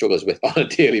Bojack struggles with on a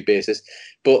daily basis.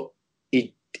 But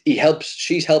he helps.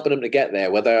 She's helping him to get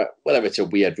there, whether it's a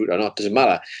weird route or not, doesn't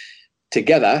matter.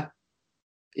 Together,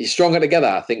 he's stronger together,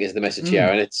 I think, is the message here.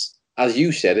 And it's, as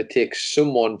you said, it takes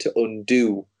someone to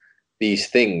undo these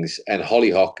things, and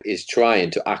Hollyhock is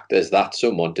trying to act as that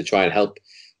someone to try and help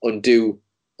undo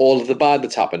all of the bad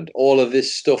that's happened, all of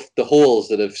this stuff, the holes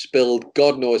that have spilled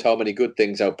God knows how many good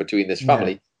things out between this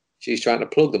family. Yeah. She's trying to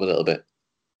plug them a little bit.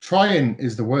 Trying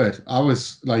is the word. I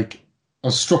was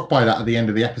struck by that at the end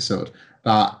of the episode,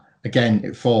 that again,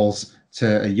 it falls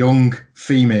to a young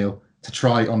female to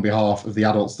try on behalf of the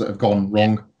adults that have gone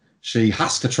wrong. Yeah. She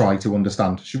has to try to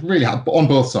understand. She really has, on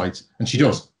both sides, and she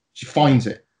does. She finds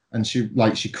it, and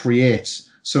she creates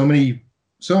so many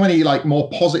like more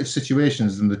positive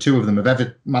situations than the two of them have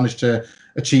ever managed to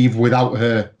achieve without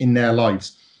her in their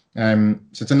lives. So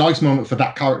it's a nice moment for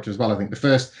that character as well. I think the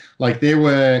first, they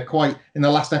were quite, in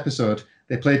the last episode,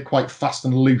 they played quite fast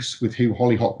and loose with who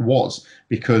Hollyhock was,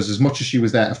 because as much as she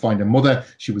was there to find her mother,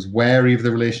 she was wary of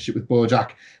the relationship with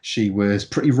Bojack. She was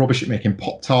pretty rubbish at making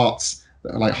Pop-Tarts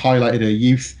that highlighted her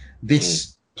youth.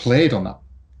 This played on that.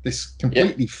 This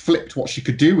completely flipped what she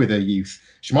could do with her youth.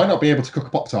 She might not be able to cook a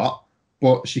Pop-Tart,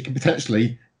 but she can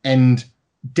potentially end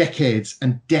decades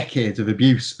and decades of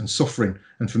abuse and suffering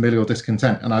and familial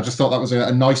discontent. And I just thought that was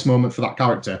a nice moment for that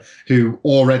character, who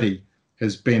already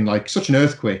has been like such an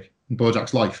earthquake in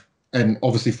Bojack's life. And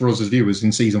obviously for us as viewers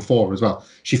in season 4 as well.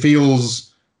 She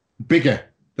feels bigger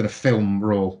than a film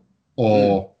role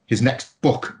or his next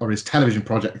book or his television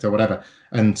project or whatever.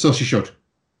 And so she should.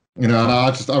 You know, and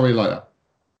I really like that.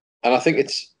 And I think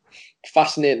it's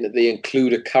fascinating that they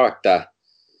include a character.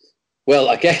 Well,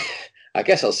 I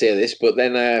guess I'll say this, but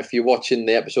then if you're watching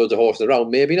the episodes of Horsing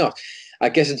Around, maybe not. I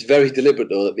guess it's very deliberate,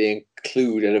 though, that they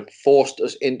include and have forced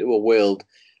us into a world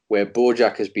where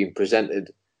Bojack has been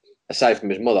presented, aside from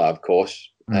his mother, of course,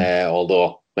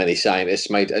 although many scientists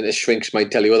might, and his shrinks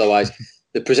might tell you otherwise,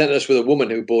 they presented us with a woman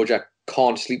who Bojack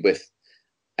can't sleep with,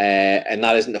 and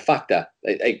that isn't a factor.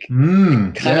 It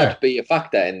cannot be a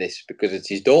factor in this because it's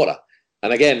his daughter.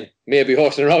 And again, maybe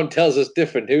Horsing Around tells us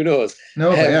different, who knows?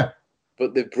 No, but yeah.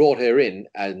 But they've brought her in,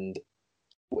 and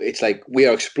it's like we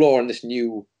are exploring this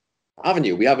new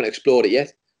avenue. We haven't explored it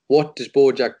yet. What does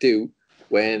Bojack do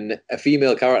when a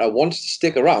female character wants to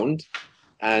stick around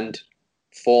and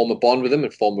form a bond with him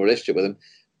and form a relationship with him,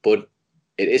 but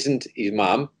it isn't his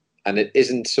mum, and it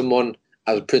isn't someone,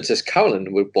 as Princess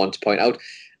Carolyn would want to point out,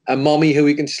 a mommy who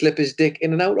he can slip his dick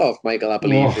in and out of, Michael, I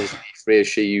believe is the phrase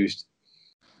she used.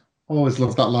 Always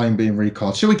love that line being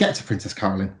recalled. Shall we get to Princess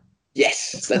Carolyn?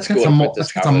 Yes, let's get go some to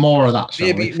Princess Carolyn. More of that,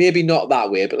 maybe not that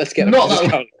way, but let's get not Princess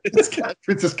Carolyn. Let's get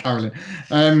Princess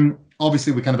Carolyn.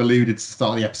 Obviously, we kind of alluded to the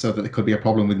start of the episode that there could be a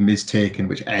problem with Ms. Taken,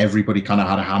 which everybody kind of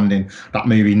had a hand in that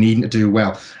movie needing to do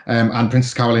well. And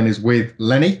Princess Carolyn is with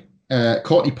Lenny,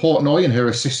 Courtney Portnoy and her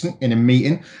assistant in a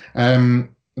meeting.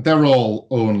 They're all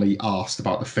only asked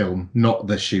about the film, not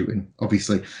the shooting,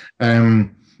 obviously.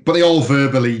 But they all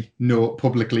verbally note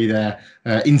publicly their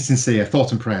insincere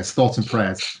thoughts and prayers,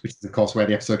 which is, of course, where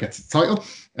the episode gets its title.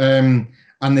 And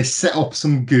they set up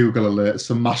some Google alerts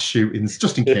for mass shootings,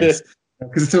 just in case.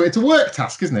 Because it's a work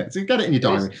task, isn't it? So you get it in your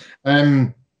diary.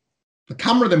 The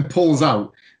camera then pulls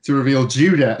out to reveal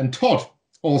Judah and Todd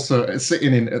also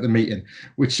sitting in at the meeting,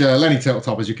 which Lenny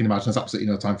Turtletop, as you can imagine, has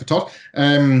absolutely no time for Todd.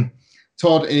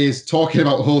 Todd is talking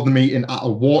about holding the meeting at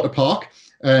a water park.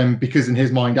 Because in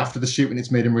his mind, after the shooting, it's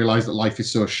made him realise that life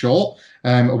is so short.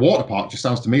 A water park just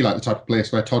sounds to me like the type of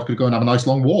place where Todd could go and have a nice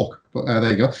long walk. But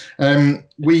there you go.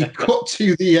 We cut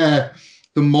to the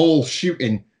mall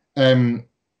shooting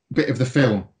bit of the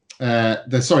film.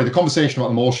 The conversation about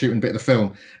the mall shooting bit of the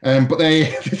film. But they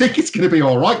think it's going to be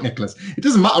all right, Nicholas. It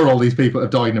doesn't matter all these people have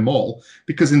died in a mall,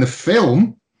 because in the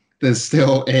film, there's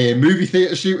still a movie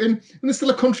theatre shooting and there's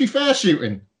still a country fair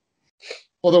shooting.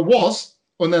 Or there was.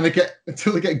 And then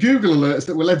until they get Google alerts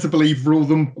that we're led to believe rule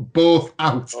them both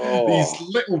out. These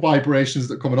little vibrations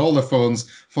that come on all their phones,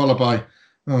 followed by,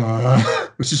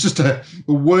 which is just a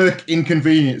work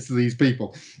inconvenience to these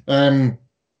people.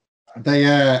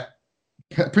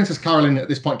 Princess Carolyn at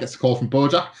this point gets a call from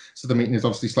Bojack, so the meeting is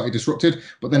obviously slightly disrupted,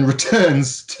 but then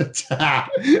returns to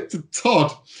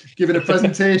Todd giving a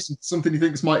presentation, something he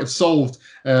thinks might have solved,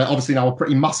 obviously now a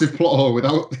pretty massive plot hole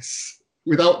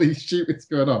without these shootings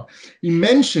going on. He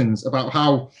mentions about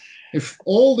how if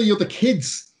all the other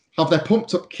kids have their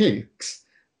pumped up kicks,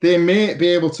 they may be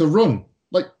able to run,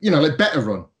 like better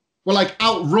run. Well, like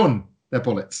outrun their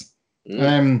bullets.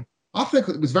 I think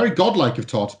it was very godlike of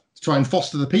Todd to try and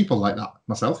foster the people like that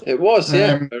myself. It was,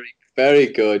 yeah. Very, very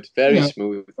good. Very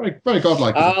smooth. Very, very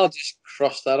godlike. I'll just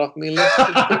cross that off my list.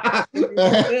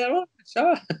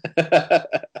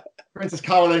 Princess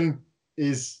Carolyn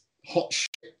is hot shit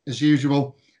as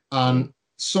usual, and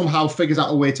somehow figures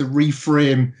out a way to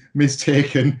reframe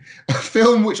Mistaken, a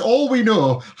film which all we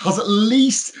know has at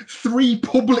least 3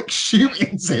 public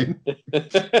shootings in.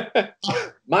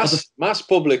 mass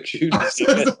public shootings.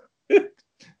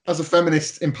 As a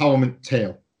feminist empowerment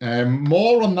tale.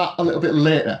 More on that a little bit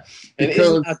later. And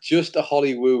isn't that just a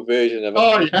Hollywood version of a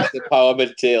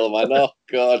empowerment tale, man? Oh,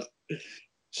 God.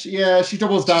 She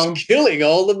doubles down. She's killing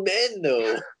all the men,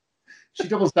 though. She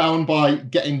doubles down by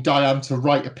getting Diane to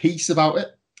write a piece about it,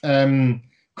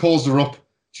 calls her up,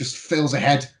 just fills her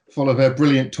head full of her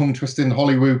brilliant tongue-twisting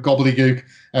Hollywood gobbledygook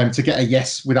to get a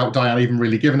yes without Diane even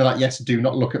really giving her that yes. Do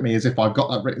not look at me as if I've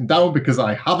got that written down, because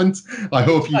I haven't. I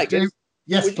hope you do.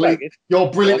 Yes, please. Like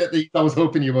you're brilliant at these. I was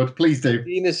hoping you would. Please do.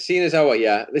 Seeing as how,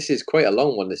 this is quite a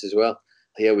long one, this as well.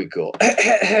 Here we go.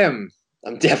 I'm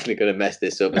definitely going to mess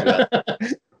this up as well,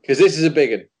 because this is a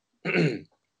big one.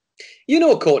 You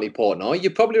know Courtney Portnoy. You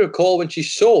probably recall when she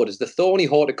soared as the thorny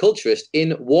horticulturist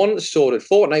in One Sworded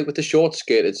Fortnight with the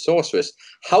Short-Skirted Sorceress.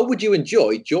 How would you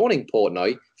enjoy joining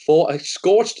Portnoy for a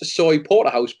scorched soy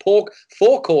porterhouse pork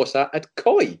 4-courser at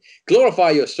Koi?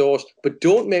 Glorify your sauce, but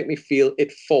don't make me feel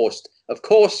it forced. of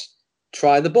course,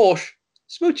 try the Bosch.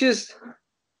 Smooches.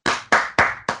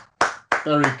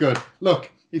 Very good.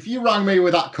 Look, if you rang me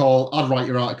with that call, I'd write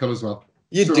your article as well.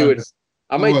 You'd do it.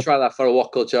 I might try that for a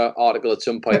What Culture article at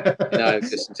some point in our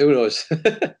existence. Who knows? So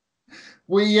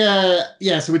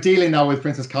we're dealing now with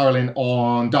Princess Caroline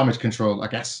on damage control, I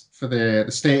guess, for the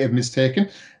state of Mistaken.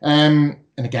 And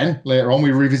again, later on,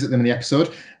 we revisit them in the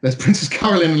episode. There's Princess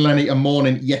Caroline and Lenny are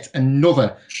mourning yet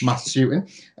another mass shooting.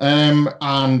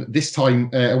 And this time,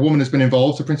 a woman has been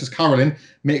involved. So Princess Caroline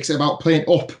makes it about playing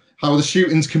up how the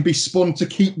shootings can be spun to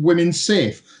keep women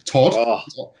safe. Todd,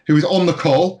 who is on the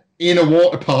call in a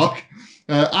water park,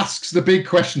 asks the big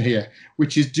question here,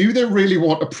 which is, do they really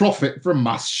want to profit from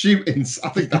mass shootings? I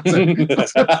think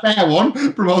that's a fair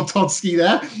one from old Todsky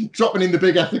there, dropping in the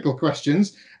big ethical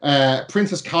questions.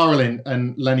 Princess Caroline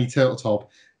and Lenny Turtletop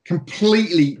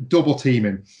completely double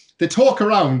teaming. They talk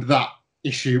around that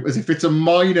issue as if it's a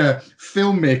minor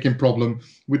filmmaking problem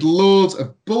with loads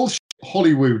of bullshit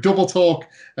Hollywood double talk.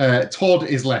 Todd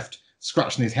is left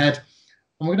scratching his head.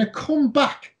 And we're going to come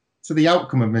back to the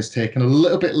outcome of Mistaken a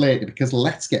little bit later, because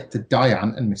let's get to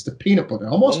Diane and Mr. Peanut Butter.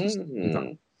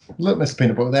 Look, Mr.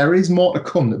 Peanut Butter, there is more to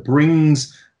come that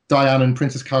brings Diane and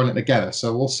Princess Caroline together.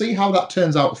 So we'll see how that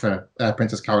turns out for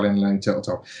Princess Caroline and Lenny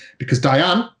Turtletop. Because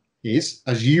Diane is,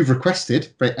 as you've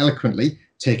requested very eloquently,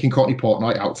 taking Courtney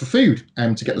Portnight out for food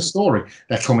to get the story.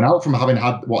 They're coming out from having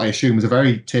had what I assume was a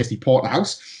very tasty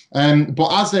porterhouse. But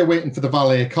as they're waiting for the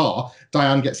valet car,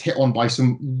 Diane gets hit on by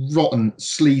some rotten,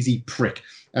 sleazy prick.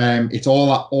 It's all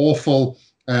that awful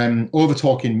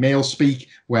over-talking male speak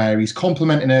where he's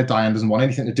complimenting her. Diane doesn't want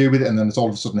anything to do with it, and then it's all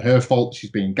of a sudden her fault.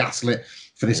 She's being gaslit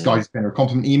for this guy who's paying her a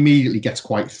compliment. He immediately gets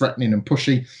quite threatening and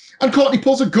pushy, and Courtney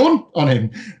pulls a gun on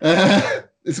him.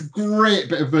 It's a great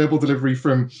bit of verbal delivery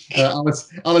from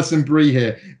Alison Brie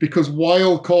here, because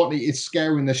while Courtney is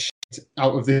scaring the shit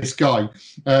out of this guy,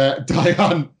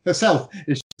 Diane herself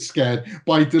is scared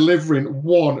by delivering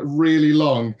one really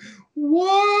long,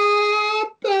 "What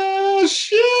the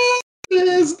shit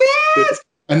is this?"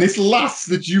 And this lasts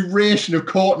the duration of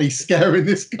Courtney scaring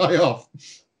this guy off.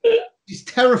 She's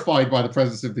terrified by the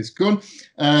presence of this gun.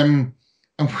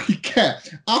 And we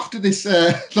get, after this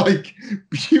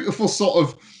beautiful sort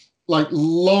of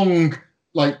long,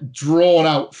 drawn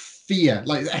out fear,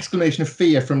 exclamation of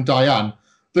fear from Diane,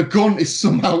 the gun is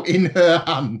somehow in her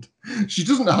hand. She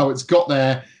doesn't know how it's got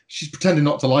there. She's pretending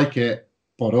not to like it.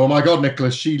 But oh my God,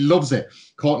 Nicholas, she loves it.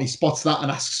 Courtney spots that and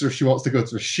asks her if she wants to go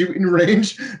to a shooting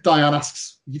range. Diane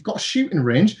asks, "You've got a shooting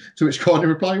range?" To which Courtney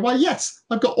replies, "Why, yes,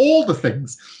 I've got all the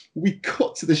things." We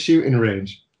cut to the shooting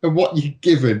range. And what you're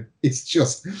given is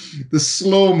just the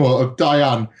slow-mo of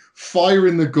Diane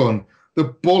firing the gun, the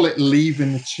bullet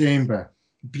leaving the chamber.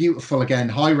 Beautiful again,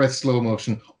 high-res slow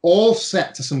motion, all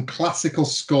set to some classical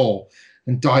score.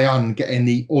 And Diane getting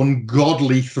the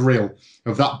ungodly thrill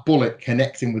of that bullet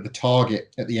connecting with the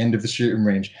target at the end of the shooting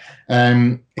range.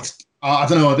 I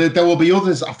don't know, there will be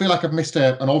others. I feel like I've missed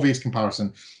an obvious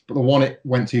comparison, but the one it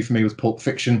went to for me was Pulp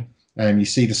Fiction. You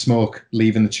see the smoke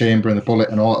leaving the chamber and the bullet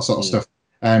and all that sort of stuff.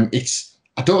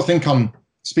 I don't think I'm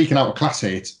speaking out of class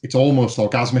here. It's almost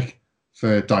orgasmic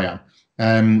for Diane.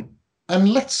 And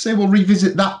let's say we'll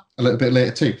revisit that a little bit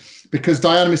later too, because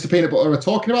Diane and Mr. Peanut Butter are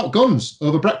talking about guns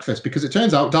over breakfast, because it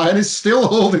turns out Diane is still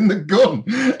holding the gun.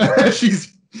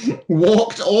 She's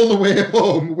walked all the way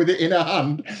home with it in her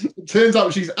hand. It turns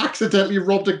out she's accidentally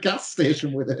robbed a gas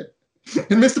station with it.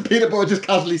 And Mr. Peanut Butter just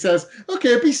casually says,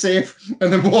 "Okay, be safe,"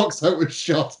 and then walks out with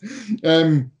shot.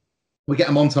 We get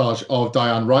a montage of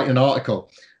Diane writing an article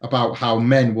about how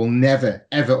men will never,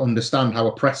 ever understand how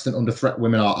oppressed and under threat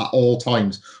women are at all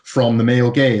times, from the male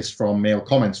gaze, from male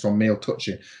comments, from male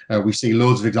touching. We see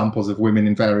loads of examples of women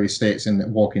in various states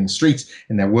walking the streets,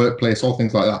 in their workplace, all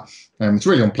things like that. It's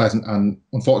really unpleasant, and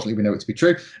unfortunately we know it to be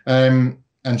true. And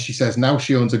she says now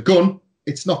she owns a gun,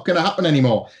 it's not going to happen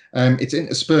anymore. It's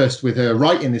interspersed with her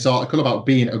writing this article about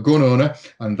being a gun owner,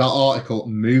 and that article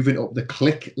moving up the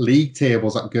click league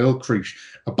tables at Girl Crush.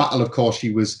 A battle, of course,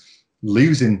 she was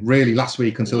losing really last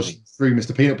week until she threw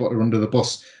Mr. Peanut Butter under the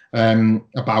bus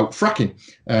about fracking.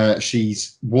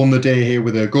 She's won the day here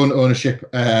with her gun ownership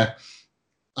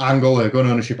angle, her gun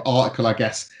ownership article, I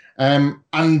guess. And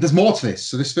there's more to this,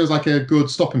 so this feels like a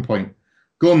good stopping point.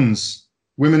 Guns,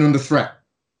 women under threat.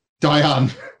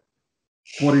 Diane,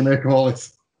 what do you make of all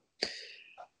this?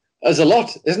 There's a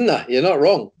lot, isn't there? You're not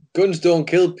wrong. Guns don't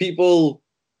kill people.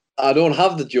 I don't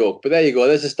have the joke, but there you go.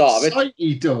 There's the start of it.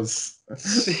 Society does.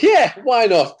 Yeah, why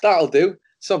not? That'll do.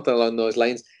 Something along those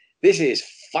lines. This is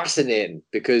fascinating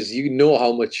because you know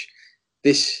how much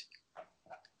this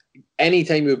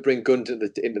anytime you bring guns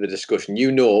into the discussion,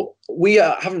 we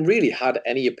haven't really had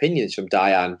any opinions from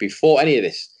Diane before any of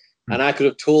this. And I could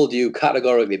have told you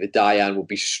categorically that Diane would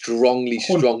be strongly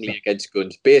against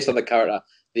guns based on the character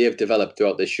they have developed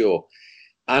throughout the show.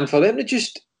 And for them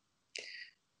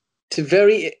to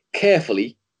very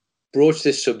carefully broach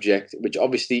this subject, which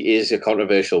obviously is a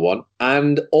controversial one,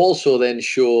 and also then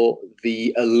show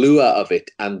the allure of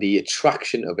it and the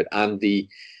attraction of it and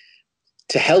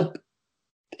to help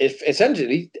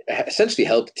essentially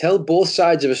help tell both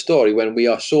sides of a story when we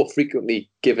are so frequently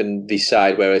given the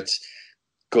side where it's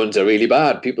guns are really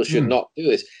bad, people should not do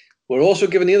this. We're also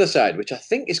given the other side, which I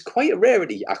think is quite a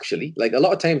rarity, actually. Like, a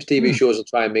lot of times TV shows will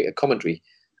try and make a commentary,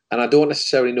 and I don't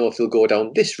necessarily know if they'll go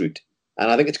down this route.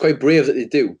 And I think it's quite brave that they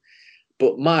do.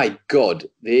 But my God,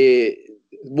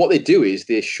 what they do is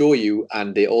they show you,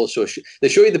 and they also they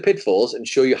show you the pitfalls and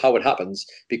show you how it happens,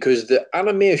 because the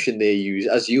animation they use,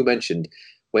 as you mentioned,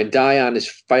 when Diane is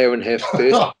firing her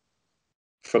first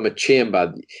from a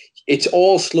chamber, it's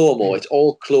all slow-mo, it's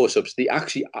all close-ups. The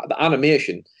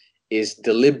animation is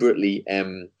deliberately,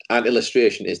 and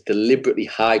illustration is deliberately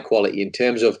high quality in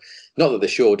terms of, not that the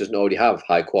show doesn't already have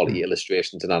high quality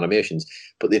illustrations and animations,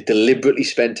 but they deliberately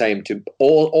spend time to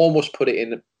almost put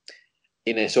it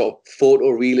in a sort of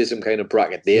photorealism kind of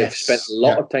bracket. They have spent a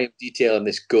lot of time detailing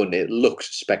this gun. It looks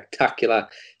spectacular.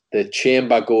 The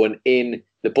chamber going in,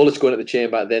 the bullets going at the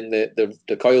chamber, then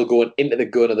the coil going into the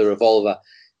gun or the revolver,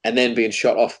 and then being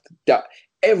shot off.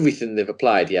 Everything they've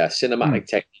applied, cinematic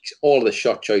techniques, all of the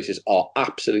shot choices are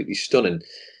absolutely stunning.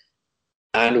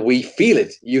 And we feel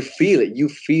it. You feel it. You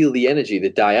feel the energy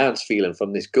that Diane's feeling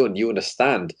from this gun. You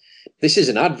understand. This is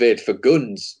an advert for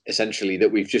guns, essentially,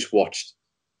 that we've just watched.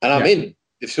 And I'm in.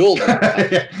 They've sold me.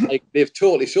 Like, they've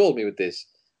totally sold me with this.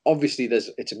 Obviously,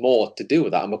 it's more to do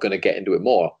with that. I'm not going to get into it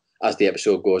more as the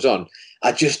episode goes on.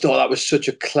 I just thought that was such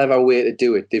a clever way to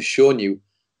do it. They've shown you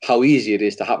how easy it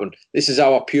is to happen. This is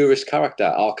our purest character,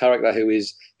 our character who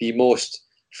is the most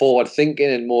forward-thinking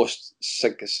and most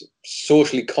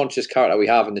socially conscious character we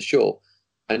have in the show.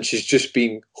 And she's just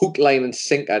been hook, line and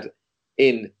sinkered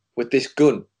in with this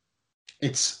gun.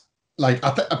 It's like,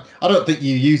 I don't think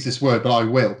you use this word, but I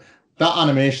will. That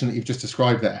animation that you've just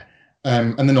described there,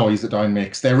 and the noise that Diane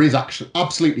makes, there is actually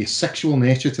absolutely a sexual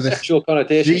nature to this. Sexual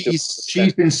connotation.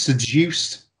 She's been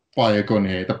seduced by a gun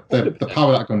here, the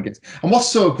power that gun gets. And what's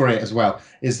so great as well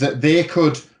is that they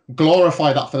could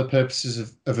glorify that for the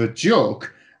purposes of a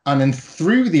joke, and then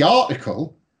through the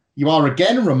article, you are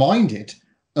again reminded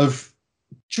of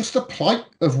just the plight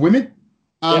of women.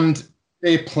 And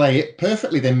they play it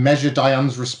perfectly. They measure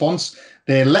Diane's response.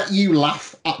 They let you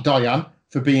laugh at Diane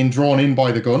for being drawn in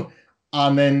by the gun,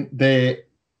 and then they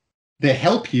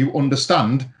help you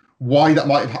understand why that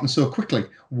might have happened so quickly,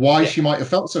 why she might have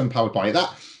felt so empowered by it.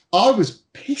 That I was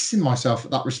pissing myself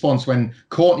at that response when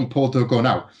Courtney pulled her gun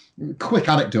out. Quick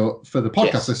anecdote for the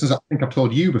podcast listeners, I think I've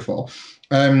told you before.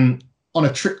 On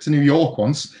a trip to New York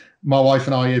once, my wife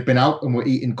and I had been out and were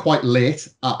eating quite late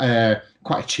at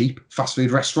quite a cheap fast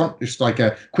food restaurant, just like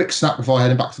a quick snack before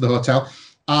heading back to the hotel.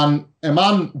 And a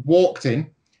man walked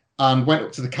in and went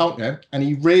up to the counter, and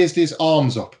he raised his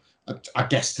arms up, I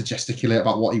guess to gesticulate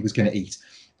about what he was going to eat.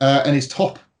 And his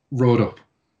top rode up,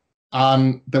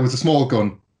 and there was a small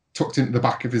gun tucked into the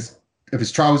back of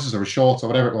his trousers or his shorts or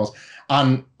whatever it was.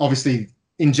 And obviously,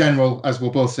 in general, as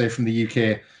we'll both say from the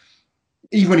UK,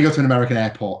 even when you go to an American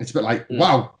airport, it's a bit like,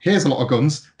 wow, here's a lot of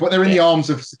guns, but they're in the arms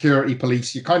of security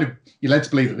police. You're led to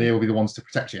believe that they will be the ones to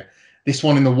protect you. This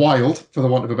one in the wild, for the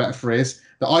want of a better phrase,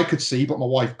 that I could see, but my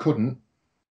wife couldn't,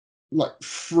 like,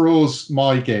 froze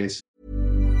my gaze.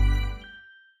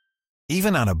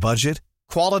 Even on a budget,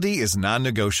 quality is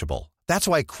non-negotiable. That's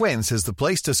why Quince is the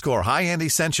place to score high-end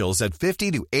essentials at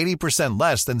 50 to 80%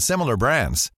 less than similar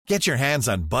brands. Get your hands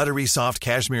on buttery soft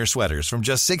cashmere sweaters from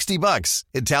just $60,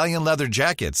 Italian leather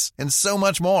jackets, and so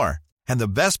much more. And the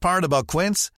best part about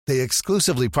Quince, they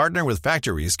exclusively partner with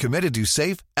factories committed to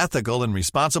safe, ethical, and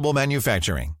responsible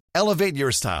manufacturing. Elevate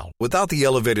your style without the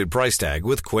elevated price tag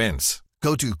with Quince.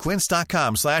 Go to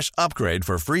quince.com/upgrade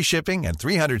for free shipping and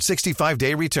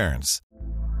 365-day returns.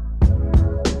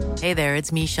 Hey there,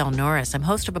 it's Michelle Norris. I'm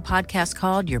host of a podcast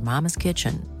called Your Mama's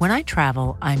Kitchen. When I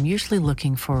travel, I'm usually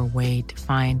looking for a way to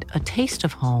find a taste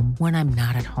of home when I'm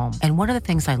not at home. And one of the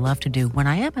things I love to do when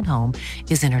I am at home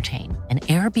is entertain. And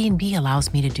Airbnb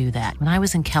allows me to do that. When I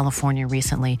was in California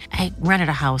recently, I rented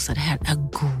a house that had a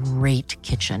great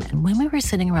kitchen. And when we were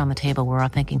sitting around the table, we were all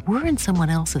thinking, we're in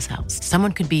someone else's house.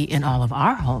 Someone could be in all of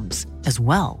our homes as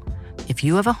well. If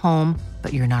you have a home,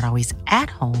 but you're not always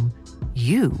at home,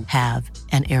 you have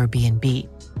an Airbnb.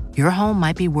 Your home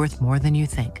might be worth more than you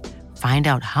think. Find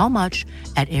out how much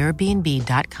at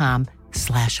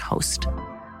airbnb.com/host.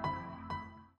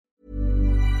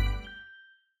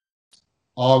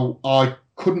 I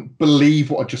couldn't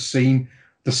believe what I'd just seen.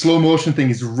 The slow motion thing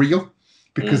is real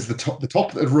because the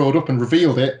top that had rode up and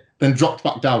revealed it, then dropped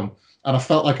back down. And I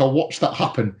felt like I watched that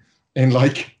happen in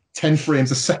like 10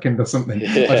 frames a second or something.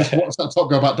 Yeah. I just watched that top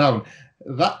go back down.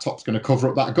 That top's going to cover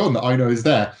up that gun that I know is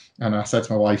there. And I said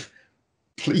to my wife,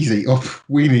 please eat up.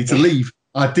 We need to leave.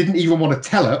 I didn't even want to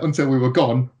tell her until we were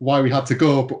gone why we had to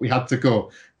go, but we had to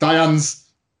go. Diane's,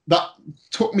 that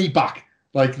took me back.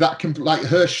 Like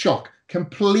her shock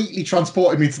completely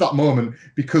transported me to that moment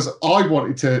because I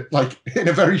wanted to, like, in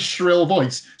a very shrill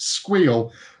voice,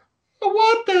 squeal,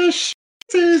 what the shit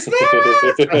is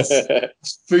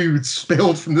this? Food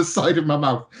spilled from the side of my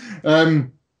mouth.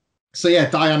 So yeah,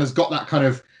 Diane has got that kind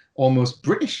of almost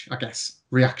British, I guess,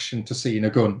 reaction to seeing a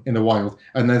gun in the wild,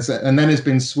 and then has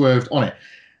been swerved on it.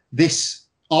 This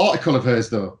article of hers,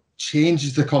 though,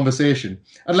 changes the conversation.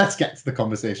 And let's get to the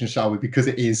conversation, shall we? Because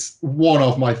it is one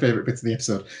of my favourite bits of the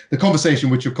episode. The conversation,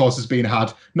 which of course has been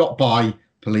had not by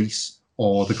police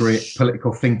or the great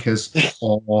political thinkers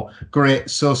or great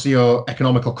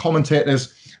socio-economical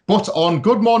commentators, but on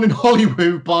Good Morning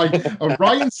Hollywood by a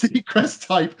Ryan Seacrest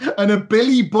type and a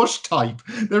Billy Bush type.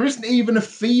 There isn't even a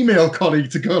female colleague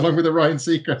to go along with a Ryan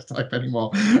Seacrest type anymore.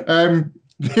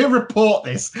 They report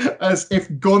this as if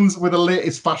guns were the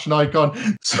latest fashion icon.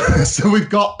 So we've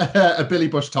got a Billy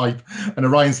Bush type and a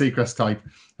Ryan Seacrest type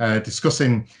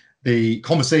discussing the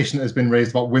conversation that has been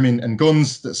raised about women and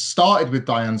guns that started with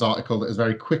Diane's article that is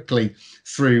very quickly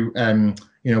through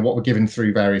what we're given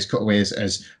through various cutaways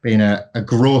as being a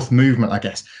growth movement, I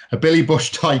guess. A Billy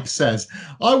Bush type says,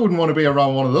 I wouldn't want to be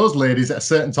around one of those ladies at a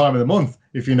certain time of the month,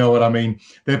 if you know what I mean.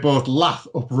 They both laugh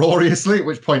uproariously, at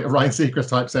which point a Ryan Seacrest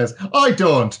type says, I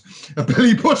don't. A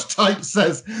Billy Bush type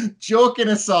says, joking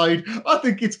aside, I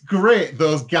think it's great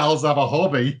those gals have a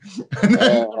hobby. And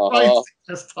then Ryan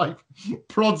Seacrest type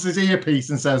prods his earpiece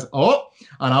and says, oh,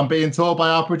 and I'm being told by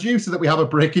our producer that we have a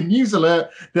breaking news alert.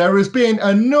 There has been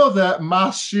another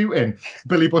mass shooting.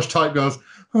 Billy Bush type goes,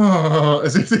 oh,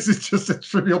 as if this is just a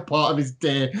trivial part of his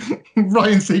day.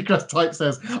 Ryan Seacrest type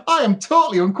says, I am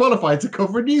totally unqualified to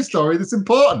cover a news story that's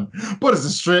important, but as a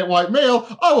straight white male,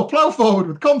 I will plough forward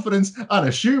with confidence and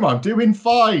assume I'm doing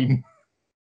fine.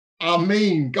 I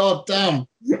mean, goddamn.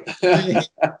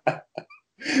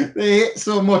 They hate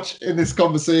so much in this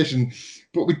conversation,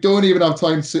 but we don't even have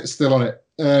time to sit still on it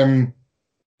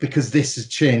because this has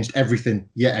changed everything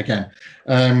yet again.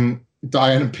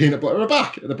 Diane and Peanut Butter are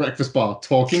back at the breakfast bar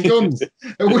talking guns. At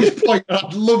which point,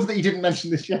 I'd love that you didn't mention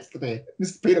this yesterday.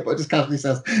 Mr. Peanut Butter just casually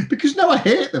says, because now I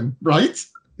hate them, right?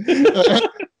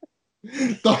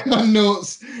 Diane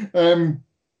notes that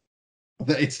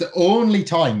it's the only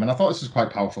time, and I thought this was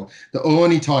quite powerful, the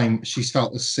only time she's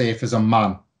felt as safe as a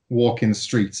man walking the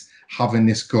streets having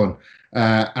this gun.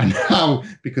 And now,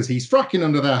 because he's fracking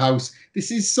under their house, this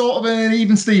is sort of an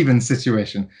even Stevens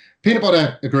situation. Peanut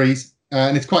Butter agrees.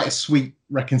 And it's quite a sweet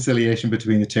reconciliation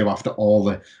between the two after all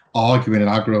the arguing and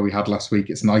aggro we had last week.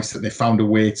 It's nice that they found a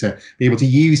way to be able to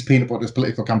use Peanut Butter's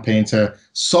political campaign to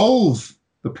solve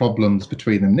the problems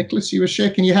between them. Nicholas, you were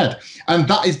shaking your head. And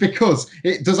that is because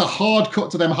it does a hard cut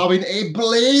to them having a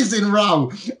blazing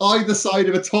row either side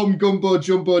of a Tom Gumbo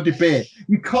Jumbo debate.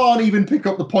 You can't even pick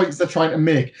up the points they're trying to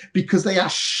make because they are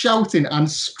shouting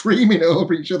and screaming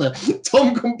over each other.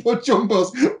 Tom Gumbo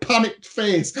Jumbo's panicked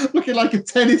face, looking like a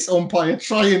tennis umpire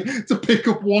trying to pick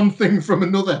up one thing from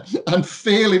another and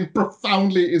failing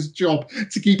profoundly at his job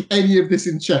to keep any of this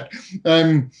in check.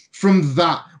 From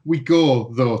that, we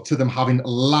go, though, to them having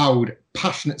loud,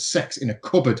 passionate sex in a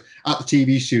cupboard at the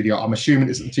TV studio. I'm assuming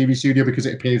it's at the TV studio because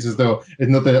it appears as though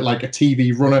another, like a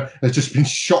TV runner, has just been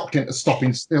shocked into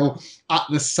stopping still at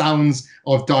the sounds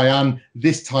of Diane,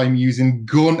 this time using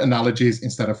gun analogies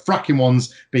instead of fracking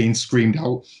ones being screamed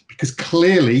out, because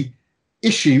clearly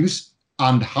issues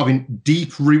and having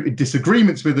deep-rooted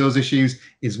disagreements with those issues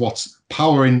is what's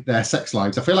powering their sex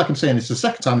lives. I feel like I'm saying this the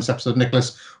second time this episode,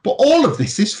 Nicholas, but all of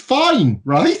this is fine,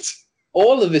 right?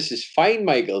 All of this is fine,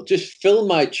 Michael. Just fill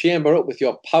my chamber up with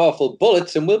your powerful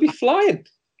bullets and we'll be flying.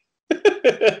 This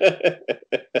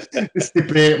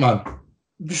debate, man.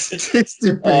 This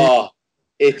debate. Oh,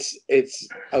 it's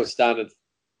outstanding.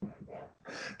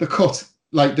 The cut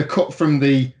from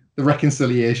the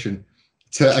reconciliation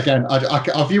to, again,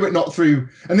 I view it not through,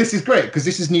 and this is great because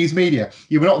this is news media.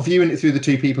 You are not viewing it through the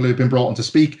two people who've been brought on to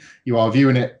speak. You are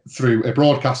viewing it through a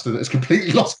broadcaster that has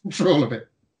completely lost control of it.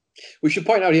 We should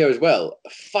point out here as well,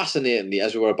 fascinatingly,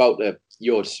 as we're about to,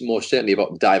 you're most certainly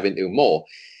about to dive into more,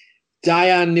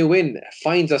 Diane Nguyen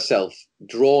finds herself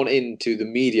drawn into the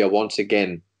media once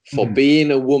again for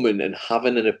being a woman and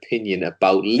having an opinion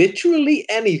about literally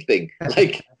anything.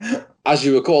 Like, as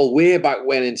you recall, way back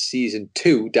when in season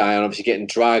 2, Diane obviously getting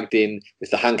dragged in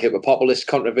with the Hank Hippopoulos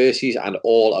controversies and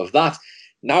all of that.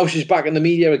 Now she's back in the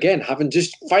media again, having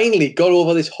just finally got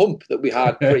over this hump that we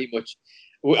had pretty much,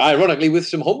 ironically, with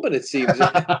some humping, it seems.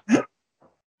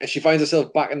 And she finds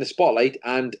herself back in the spotlight,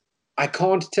 and I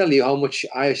can't tell you how much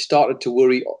I started to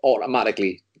worry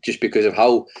automatically just because of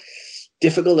how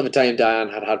difficult of a time Diane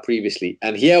had previously.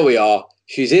 And here we are.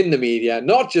 She's in the media,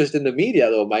 not just in the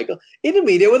media though, Michael, in the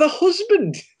media with a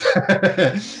husband.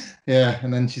 Yeah,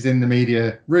 and then she's in the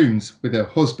media rooms with her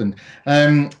husband.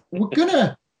 We're going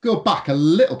to go back a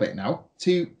little bit now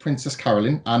to Princess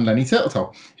Carolyn and Lenny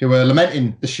Turteltaub, who are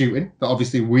lamenting the shooting that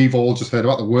obviously we've all just heard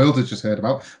about, the world has just heard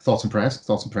about. Thoughts and prayers.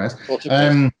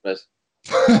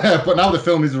 But now the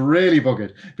film is really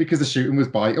buggered because the shooting was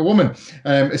by a woman.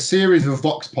 A series of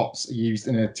vox pops are used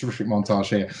in a terrific montage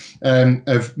here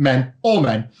of men, all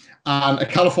men, and a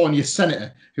California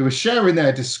senator who are sharing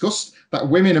their disgust that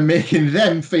women are making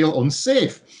them feel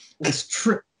unsafe. This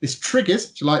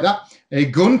triggers, do you like that? A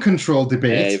gun control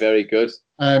debate. Yeah, very good.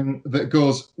 That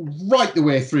goes right the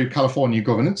way through California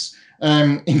governance.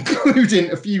 Including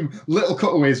a few little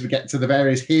cutaways we get to the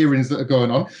various hearings that are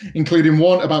going on, including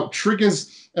one about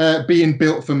triggers being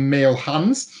built for male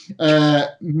hands.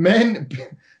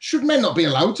 Should men not be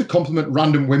allowed to compliment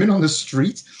random women on the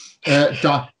street?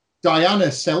 Diana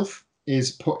herself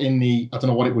is put in the, I don't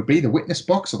know what it would be, the witness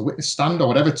box or the witness stand or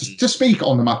whatever, to speak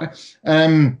on the matter.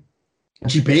 And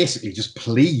she basically just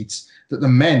pleads that the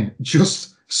men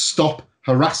just stop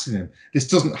harassing him. This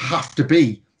doesn't have to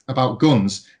be about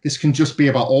guns. This can just be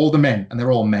about all the men, and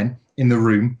they're all men in the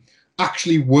room,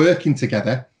 actually working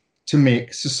together to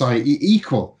make society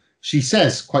equal. She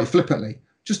says quite flippantly,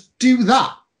 just do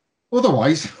that.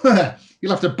 Otherwise,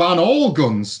 you'll have to ban all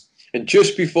guns. And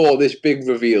just before this big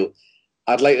reveal,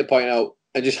 I'd like to point out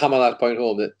and just hammer that point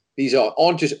home that these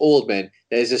aren't just old men.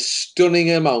 There's a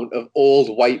stunning amount of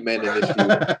old white men in this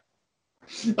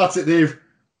room. That's it. They've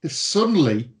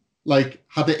suddenly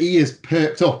had their ears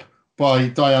perked up by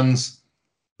Diane's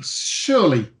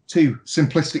surely too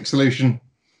simplistic solution.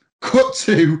 Cut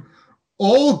to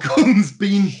all guns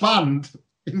being banned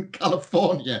in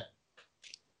California.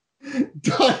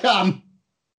 Diane,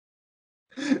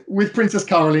 with Princess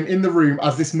Carolyn in the room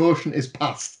as this motion is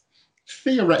passed,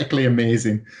 theoretically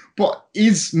amazing, but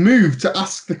is moved to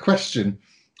ask the question,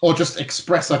 or just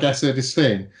express, I guess, her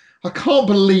disdain. I can't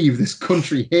believe this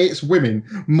country hates women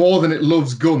more than it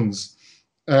loves guns.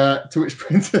 To which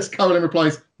Princess Carolyn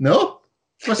replies, no?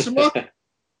 Question mark?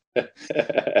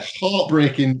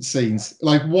 Heartbreaking scenes.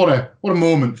 What a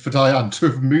moment for Diane to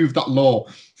have moved that law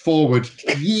forward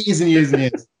years and years and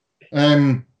years.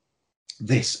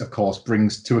 This, of course,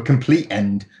 brings to a complete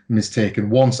end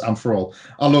Mistaken once and for all.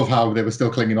 I love how they were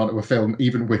still clinging on to a film,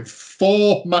 even with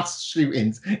 4 mass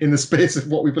shootings in the space of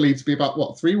what we believe to be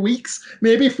about, 3 weeks,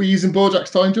 maybe, if we're using Bojack's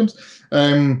time jumps.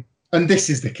 And this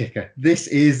is the kicker.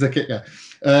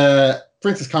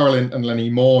 Princess Carolyn and Lenny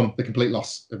mourn the complete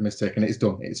loss of Mistaken. It is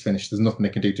done. It is finished. There's nothing they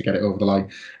can do to get it over the line.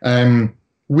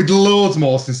 With loads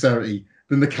more sincerity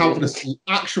than the countless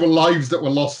actual lives that were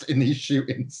lost in these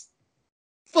shootings.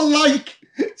 For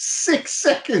 6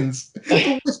 seconds.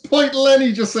 At this point,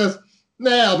 Lenny just says,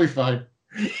 nah, I'll be fine.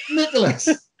 Nicholas,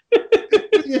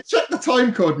 you check the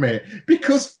time code, mate,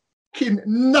 because fucking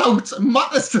nout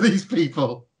matters to these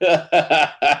people.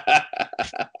 They're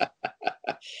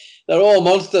all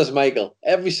monsters, Michael.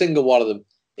 Every single one of them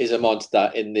is a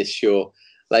monster in this show.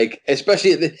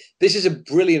 Especially this is a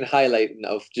brilliant highlighting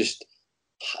of just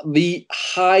the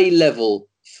high level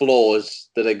flaws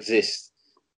that exist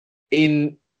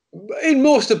in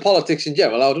most of politics in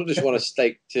general. I don't just want to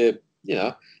stake to,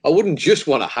 I wouldn't just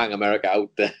want to hang America out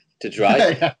there to dry.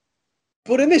 Yeah.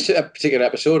 But in this particular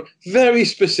episode, very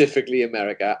specifically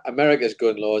America's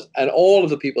gun laws, and all of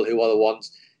the people who are the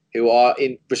ones who are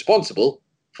responsible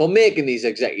for making these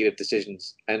executive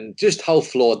decisions, and just how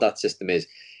flawed that system is.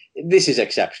 This is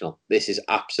exceptional. This is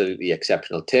absolutely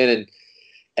exceptional. Turning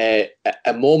a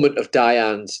moment of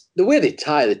Diane's, the way they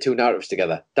tie the two narratives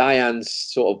together, Diane's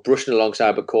sort of brushing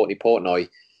alongside with Courtney Portnoy,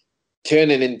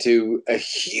 turning into a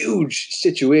huge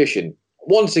situation.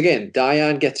 Once again,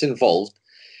 Diane gets involved.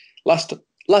 Last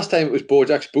time it was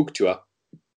Bojack's book tour,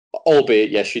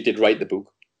 albeit, yes, she did write the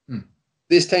book.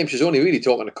 This time she's only really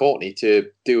talking to Courtney to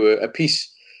do a piece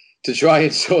to try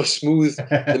and sort of smooth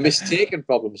the Mistaken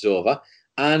problems over,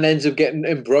 and ends up getting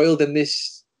embroiled in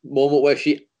this moment where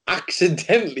she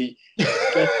accidentally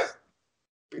gets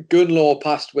gun law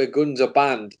passed where guns are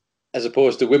banned as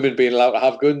opposed to women being allowed to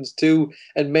have guns too,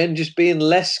 and men just being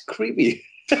less creepy.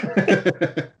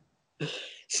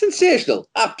 Sensational,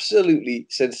 absolutely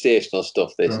sensational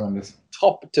stuff. This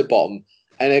top to bottom,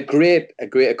 and a great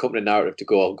accompanying narrative to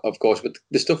go. Of course, with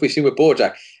the stuff we've seen with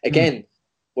BoJack. Again,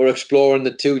 we're exploring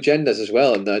the two genders as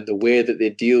well, and the way that they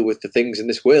deal with the things in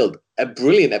this world. A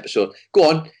brilliant episode. Go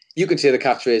on, you can say the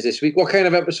catchphrase this week. What kind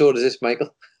of episode is this,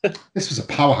 Michael? This was a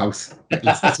powerhouse.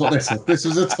 That's what this was. This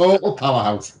was a total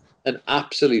powerhouse. An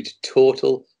absolute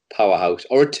total powerhouse,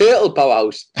 or a turtle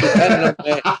powerhouse, depending on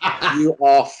where you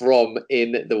are from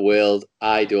in the world.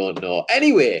 I don't know.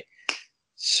 Anyway,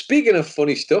 speaking of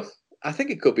funny stuff, I think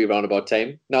it could be around about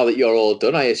time now that you're all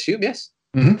done, I assume, yes?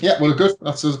 Mm-hmm. Yeah, we're good.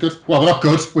 That's us good. Well, we're not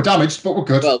good. We're damaged, but we're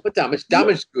good. Well, we're damaged.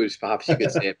 Damaged goods, perhaps you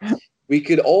could say. We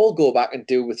could all go back and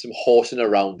do with some horsing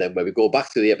around then, where we go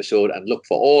back to the episode and look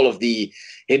for all of the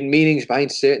hidden meanings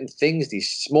behind certain things, these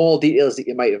small details that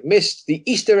you might have missed, the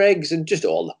Easter eggs, and just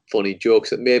all the funny jokes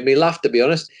that made me laugh, to be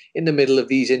honest, in the middle of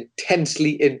these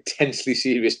intensely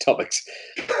serious topics.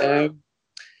 So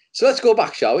let's go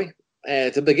back, shall we?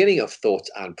 To the beginning of Thoughts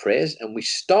and Prayers, and we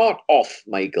start off,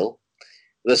 Michael.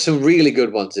 There's some really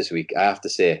good ones this week, I have to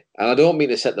say. And I don't mean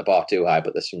to set the bar too high,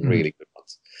 but there's some really good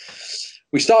ones.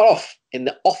 We start off in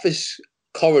the office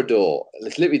corridor.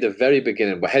 It's literally the very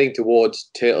beginning. We're heading towards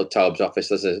Turtletaub's office.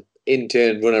 There's an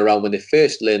intern running around when they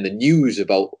first learn the news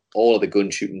about all of the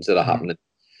gun shootings that are happening.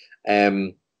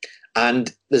 And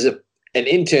there's an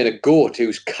intern, a goat,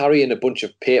 who's carrying a bunch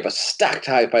of papers, stacked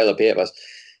high pile of papers.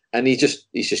 And he's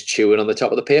just chewing on the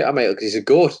top of the paper, mate, because he's a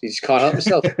goat. He just can't help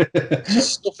himself.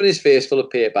 Just stuffing his face full of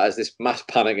paper as this mass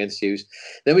panic ensues.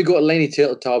 Then we go to Lenny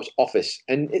Turtletaub's office.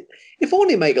 And if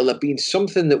only, Michael, there'd been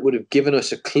something that would have given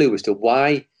us a clue as to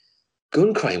why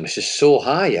gun crime was just so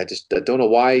high. I don't know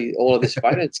why all of this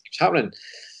violence keeps happening.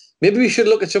 Maybe we should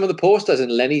look at some of the posters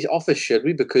in Lenny's office, should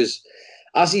we? Because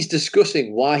as he's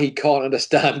discussing why he can't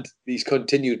understand these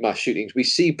continued mass shootings, we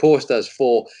see posters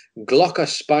for Glocker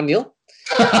Spaniel.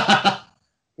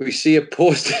 We see a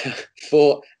poster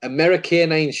for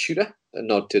Americanine Shooter, a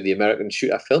nod to the American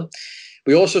Shooter film.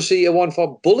 We also see a one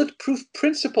for Bulletproof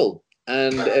Principal,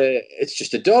 and it's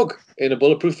just a dog in a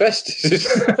bulletproof vest.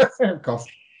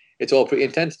 It's all pretty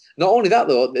intense. Not only that,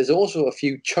 though, there's also a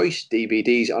few choice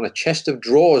DVDs on a chest of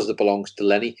drawers that belongs to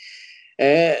Lenny.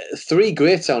 3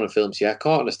 great sounding films here. I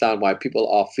can't understand why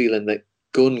people are feeling that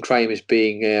gun crime is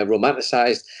being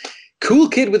romanticized. Cool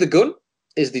Kid with a Gun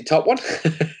is the top one.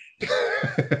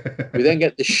 We then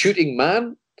get The Shooting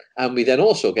Man, and we then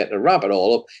also get, to wrap it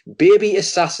all up, Baby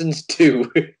Assassins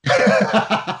 2.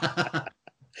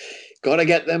 Gotta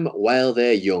get them while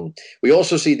they're young. We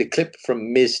also see the clip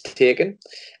from Ms. Taken,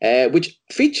 which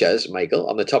features, Michael,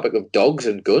 on the topic of dogs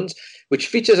and guns, which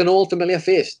features an old familiar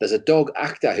face. There's a dog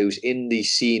actor who's in the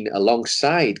scene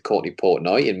alongside Courtney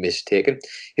Portnoy in Ms. Taken,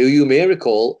 who you may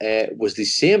recall was the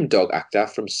same dog actor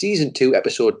from season 2,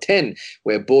 episode 10,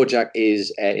 where BoJack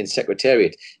is in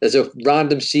Secretariat. There's a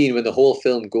random scene when the whole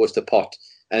film goes to pot,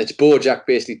 and it's BoJack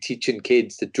basically teaching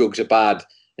kids that drugs are bad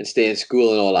and stay in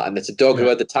school and all that. And it's a dog who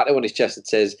had the tattoo on his chest that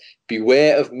says,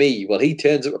 "Beware of me." Well, he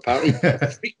turns up, apparently, a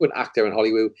frequent actor in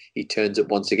Hollywood. He turns up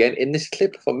once again in this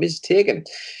clip for Ms. Taken.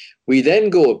 We then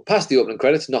go past the opening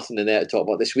credits, nothing in there to talk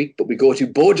about this week, but we go to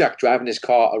BoJack driving his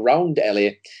car around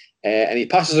LA, and he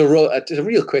passes a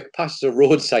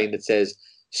road sign that says,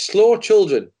 "Slow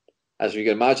children." As we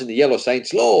can imagine, the yellow sign,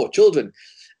 "Slow children."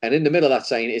 And in the middle of that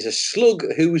sign is a slug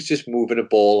who's just moving a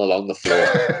ball along the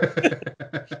floor.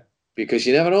 Because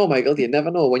you never know, Michael. You never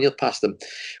know when you'll pass them.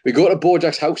 We go to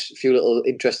BoJack's house. A few little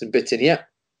interesting bits in here.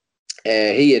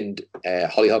 He and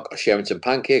Hollyhock are sharing some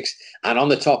pancakes. And on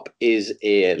the top is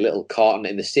a little carton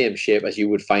in the same shape as you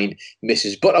would find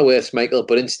Mrs. Butterworth's, Michael.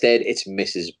 But instead, it's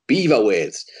Mrs.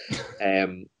 Beaverworth's.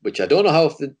 Which I don't know how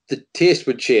the taste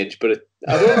would change. But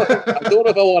I don't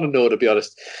know if I want to know, to be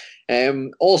honest.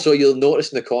 Also, you'll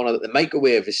notice in the corner that the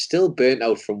microwave is still burnt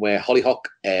out from where Hollyhock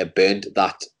burned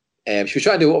that. She was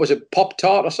trying to do, what was it,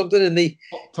 Pop-Tart or something in the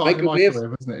microwave?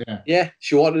 Isn't it? Yeah,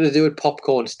 she wanted to do it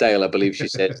popcorn style, I believe she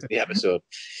said in the episode.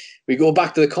 We go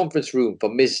back to the conference room for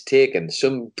Ms. Taken.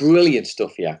 Some brilliant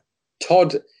stuff here.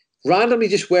 Todd randomly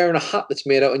just wearing a hat that's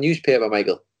made out of newspaper,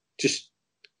 Michael. Just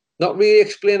not really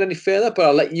explain any further, but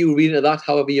I'll let you read into that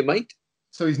however you might.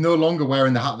 So he's no longer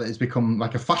wearing the hat that has become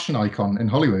like a fashion icon in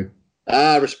Hollywood.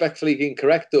 Respectfully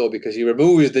incorrect, though, because he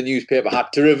removes the newspaper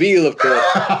hat to reveal, of course,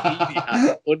 the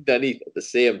hat underneath at the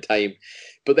same time.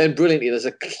 But then, brilliantly, there's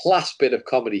a class bit of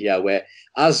comedy here where,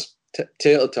 as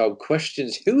Turtletaub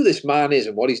questions who this man is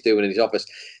and what he's doing in his office,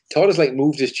 Todd has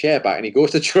moved his chair back and he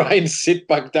goes to try and sit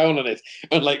back down on it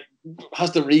and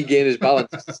has to regain his balance.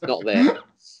 It's not there.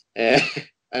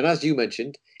 And as you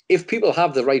mentioned, if people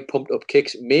have the right pumped up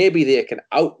kicks, maybe they can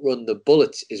outrun the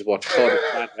bullets, is what Todd is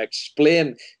trying to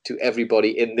explain to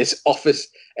everybody in this office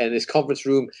and this conference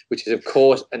room, which is, of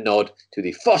course, a nod to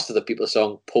the Foster the People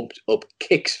song, Pumped Up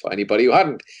Kicks, for anybody who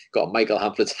hadn't got Michael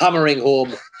Hamflett's hammering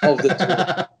home of the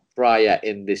two prior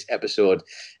in this episode.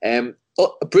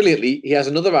 Brilliantly, he has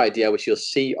another idea, which you'll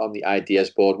see on the ideas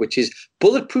board, which is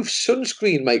bulletproof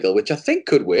sunscreen, Michael, which I think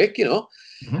could work, you know.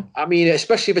 Mm-hmm. I mean,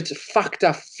 especially if it's a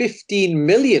factor 15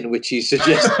 million, which he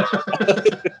suggests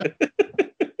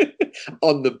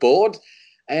on the board.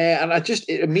 And it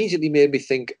immediately made me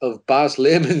think of Baz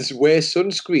Luhrmann's Wear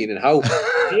Sunscreen and how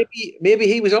maybe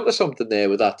he was onto something there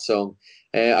with that song.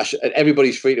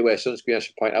 Everybody's free to wear sunscreen, I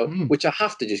should point out, which I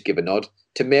have to just give a nod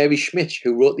to Mary Schmitz,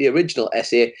 who wrote the original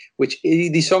essay, which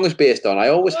the song is based on. I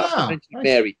always have to mention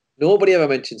Mary. Nobody ever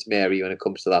mentions Mary when it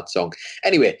comes to that song.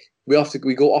 Anyway, we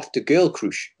go off to Girl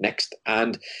Crush next,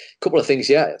 and a couple of things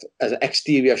here. As an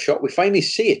exterior shot, we finally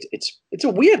see it. It's a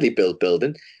weirdly built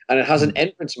building, and it has an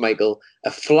entrance, Michael,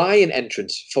 a flying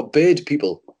entrance for bird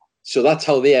people. So that's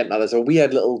how they enter. There's a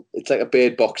weird little, it's like a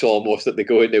bird box almost that they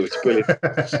go into. It's brilliant.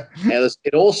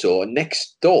 It also,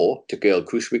 next door to Girl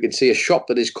Crush, we can see a shop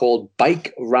that is called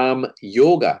Bike Ram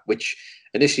Yoga, which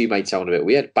initially might sound a bit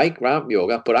weird. Bike Ram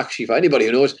Yoga, but actually for anybody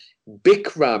who knows,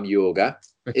 Bikram Yoga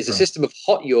is a system of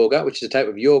hot yoga, which is a type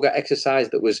of yoga exercise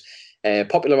that was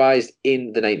popularized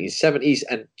in the 1970s.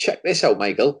 And check this out,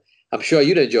 Michael. I'm sure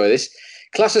you'd enjoy this.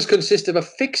 Classes consist of a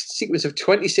fixed sequence of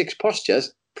 26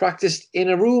 postures practiced in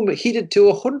a room heated to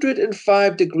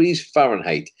 105 degrees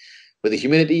Fahrenheit with a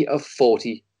humidity of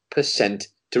 40%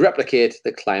 to replicate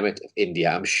the climate of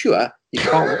India. I'm sure you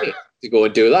can't wait to go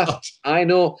and do that. I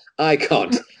know I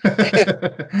can't.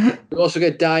 We also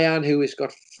get Diane, who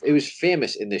was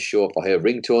famous in this show for her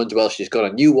ringtones. Well, she's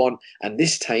got a new one, and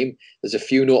this time there's a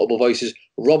few notable voices.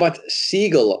 Robert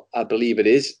Siegel, I believe it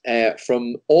is,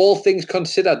 from All Things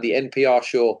Considered, the NPR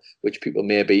show, which people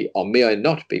may be or may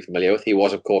not be familiar with. He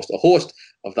was, of course, the host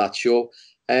of that show.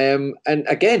 And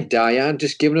again, Diane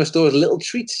just giving us those little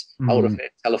treats out of her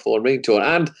telephone ringtone,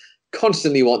 and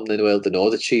constantly wanting the world to know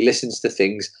that she listens to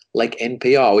things like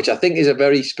NPR, which I think is a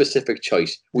very specific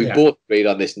choice. We've both agreed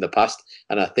on this in the past,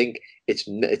 and I think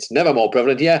it's never more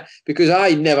prevalent here because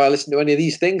I never listen to any of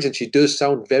these things, and she does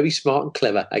sound very smart and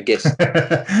clever, I guess,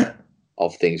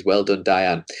 of things. Well done,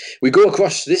 Diane. We go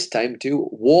across this time to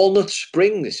Walnut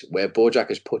Springs, where Bojack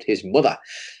has put his mother.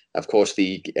 Of course,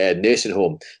 the nursing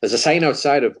home. There's a sign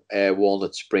outside of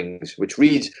Walnut Springs which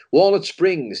reads, Walnut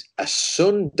Springs, a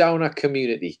sundowner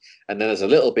community. And then there's a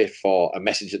little bit for a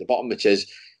message at the bottom which says,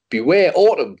 beware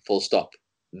autumn, full stop,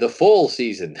 the fall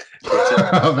season.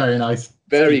 Very nice.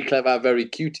 Very clever, very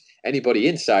cute. Anybody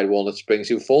inside Walnut Springs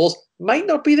who falls might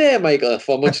not be there, Michael,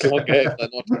 for much longer if they're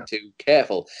not too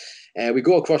careful. We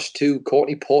go across to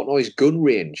Courtney Portnoy's gun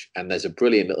range, and there's a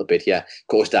brilliant little bit here. Of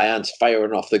course, Diane's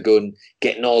firing off the gun,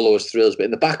 getting all those thrills, but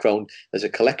in the background, there's a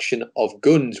collection of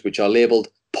guns which are labelled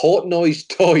Portnoy's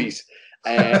Toys,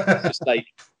 just like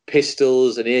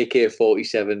pistols, an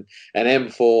AK-47, an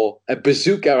M4, a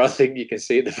bazooka, I think you can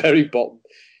see at the very bottom.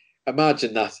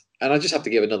 Imagine that. And I just have to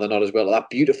give another nod as well. That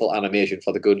beautiful animation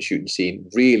for the gun shooting scene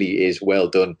really is well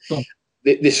done. Oh.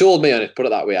 They sold me on it, put it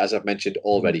that way, as I've mentioned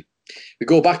already. We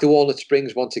go back to Walnut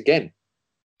Springs once again.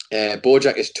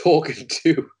 Bojack is talking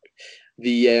to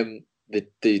the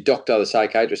doctor, the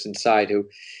psychiatrist inside,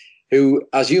 who,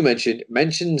 as you mentioned,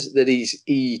 mentions that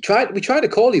we tried to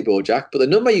call you, Bojack, but the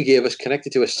number you gave us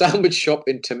connected to a sandwich shop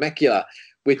in Temecula,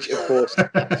 which of course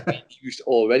has been used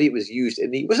already. It was used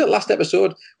in was it last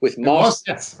episode with Moss?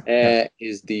 Yes.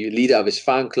 Is the leader of his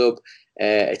fan club.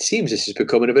 It seems this is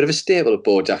becoming a bit of a staple of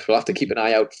Bojack. We'll have to keep an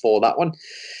eye out for that one.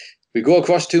 We go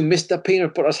across to Mr.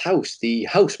 Peanut Butter's house. The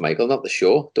house, Michael, not the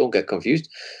show. Don't get confused.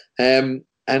 And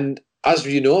as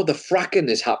you know, the fracking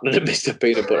is happening at Mr.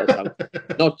 Peanut Butter's house.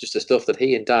 Not just the stuff that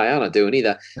he and Diane are doing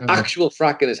either. Actual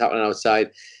fracking is happening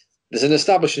outside. There's an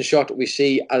establishing shot. We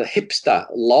see a hipster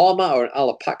llama or an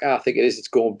alpaca, I think it is. It's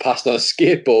going past on a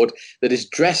skateboard that is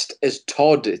dressed as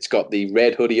Todd. It's got the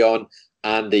red hoodie on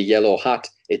and the yellow hat.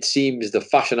 It seems the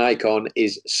fashion icon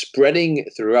is spreading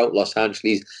throughout Los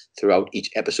Angeles throughout each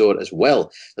episode as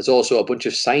well. There's also a bunch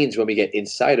of signs when we get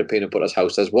inside of Peanut Butter's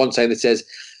house. There's one sign that says,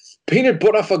 Peanut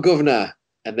Butter for Governor.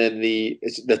 And then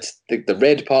that's the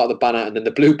red part of the banner, and then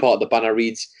the blue part of the banner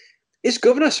reads, is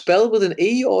Governor spelled with an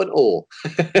E or an O?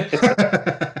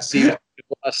 See,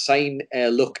 a sign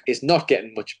look is not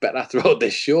getting much better throughout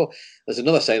this show. There's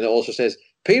another sign that also says,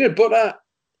 Peanut Butter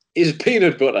is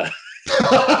peanut butter.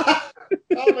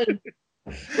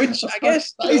 Which I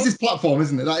guess that is his platform,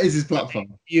 isn't it? That is his platform.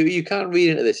 You can't read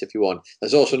into this if you want.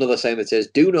 There's also another sign that says,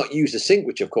 do not use the sink,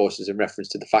 which of course is in reference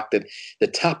to the fact that the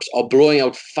taps are blowing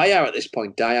out fire at this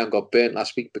point. Diane got burnt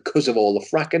last week because of all the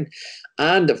fracking.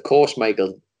 And of course,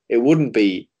 Michael, it wouldn't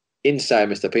be inside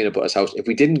Mr. Peanut Butter's house if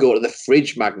we didn't go to the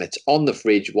fridge magnets on the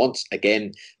fridge once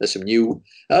again. There's some new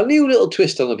little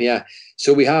twist on them here.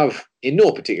 So we have, in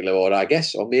no particular order, I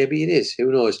guess, or maybe it is,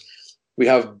 who knows. We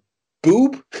have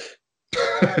boob,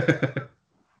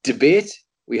 debate.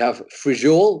 We have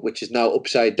frijol, which is now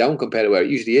upside down compared to where it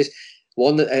usually is.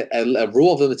 One that a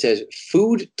row of them that says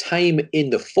food time in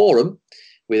the forum.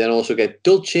 We then also get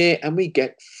dulce, and we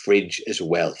get fridge as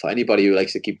well. For anybody who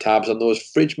likes to keep tabs on those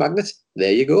fridge magnets,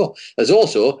 there you go. There's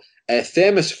also a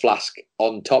thermos flask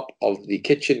on top of the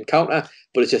kitchen counter,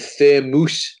 but it's a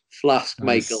thermos flask,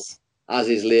 nice. Michael, as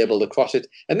is labelled across it.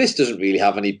 And this doesn't really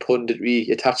have any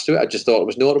punditry attached to it. I just thought it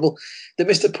was notable that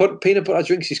Mr. Peanut Butter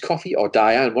drinks his coffee, or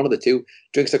Diane, one of the two,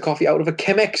 drinks the coffee out of a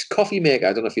Chemex coffee maker.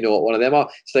 I don't know if you know what one of them are.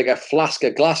 It's like a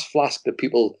glass flask that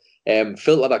people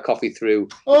filter their coffee through.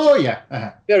 Oh, yeah.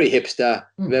 Uh-huh. Very hipster,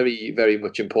 very, very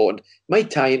much important.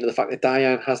 Might tie into the fact that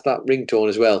Diane has that ringtone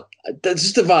as well. That's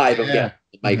just the vibe I'm getting,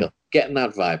 Michael. Getting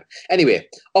that vibe. Anyway,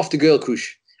 off to Girl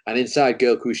Crush. And inside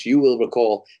Girl Crush, you will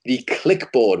recall the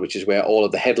clickboard, which is where all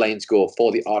of the headlines go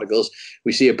for the articles.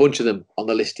 We see a bunch of them on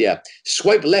the list here.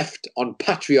 Swipe left on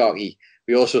patriarchy.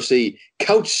 We also see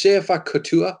couch surfer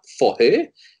couture for her.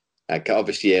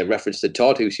 Obviously a reference to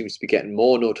Todd, who seems to be getting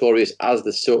more notorious as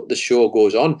the show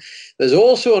goes on. There's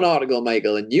also an article,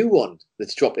 Michael, a new one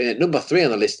that's dropped in at number 3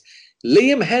 on the list.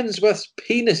 Liam Hemsworth's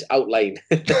penis outline,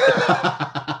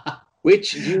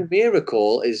 which you may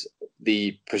recall is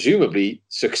the presumably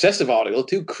successive article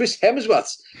to Chris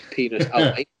Hemsworth's penis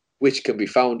outline, which can be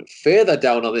found further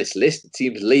down on this list. It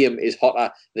seems Liam is hotter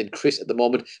than Chris at the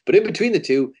moment. But in between the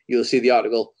two, you'll see the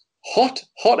article, Hot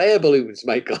Air Balloons,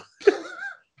 Michael.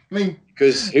 I mean,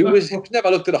 because who's never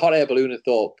looked at a hot air balloon and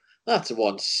thought, that's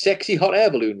one sexy hot air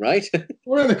balloon, right?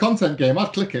 We're in the content game.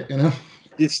 I'd click it, you know.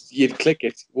 You'd click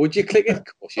it. Would you click it? Of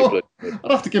course you would. I'd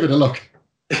have to give it a look.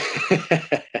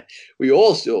 We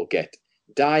also get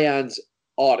Diane's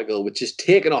article, which is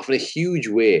taken off in a huge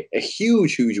way. A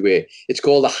huge, huge way. It's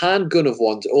called The Handgun of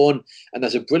One's Own. And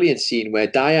there's a brilliant scene where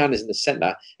Diane is in the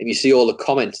centre and you see all the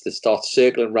comments that start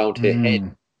circling around her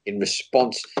head in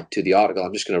response to the article.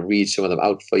 I'm just going to read some of them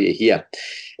out for you here.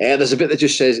 And there's a bit that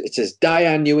just says, it says,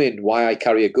 Diane Nguyen, why I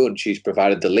carry a gun. She's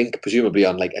provided the link, presumably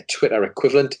on like a Twitter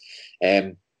equivalent.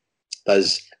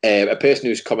 There's a person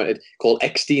who's commented called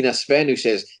Xtina Sven who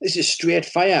says, this is straight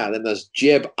fire. And then there's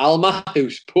Jeb Alma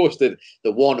who's posted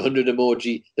the 100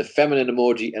 emoji, the feminine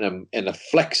emoji, and a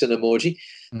flexing emoji.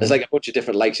 There's like a bunch of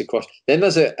different likes across. Then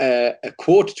there's a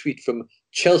quote tweet from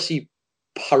Chelsea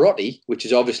Perotti, which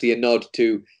is obviously a nod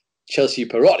to Chelsea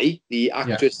Perotti, the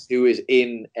actress who is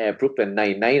in Brooklyn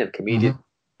Nine-Nine and comedian,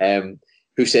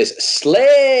 who says,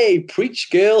 slay, preach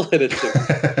girl. And it's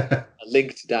a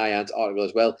link to Diane's article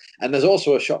as well. And there's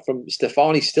also a shot from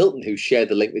Stefani Stilton, who shared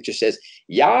the link that just says,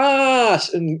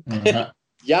 yes, and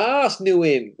yes,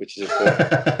 Nguyen, which is, of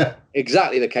course,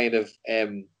 exactly the kind of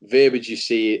verbiage you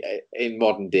see in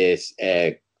modern days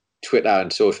Twitter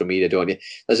and social media, don't you?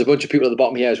 There's a bunch of people at the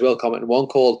bottom here as well commenting. One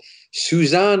called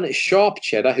Suzanne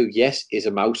Sharpcheddar, who, yes, is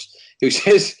a mouse, who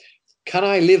says, can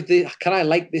I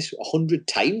like this 100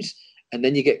 times? And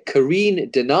then you get Karine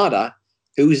Denada,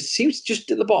 who seems just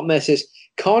at the bottom there, says,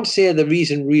 can't say the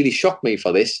reason really shocked me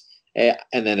for this.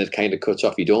 And then it kind of cuts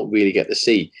off. You don't really get to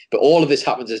see. But all of this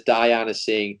happens as Diane is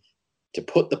saying, to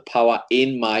put the power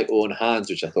in my own hands,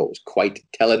 which I thought was quite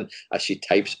telling as she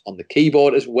types on the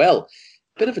keyboard as well.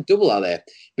 Bit of a double out there.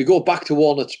 We go back to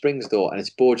Walnut Springs, though, and it's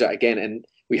Bojack again. And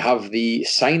we have the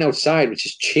sign outside, which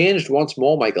has changed once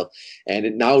more, Michael. And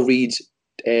it now reads,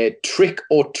 trick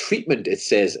or treatment, it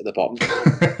says at the bottom.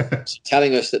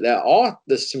 Telling us that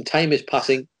there's some time is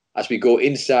passing as we go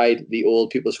inside the old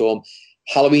people's home.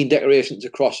 Halloween decorations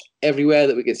across everywhere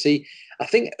that we can see. I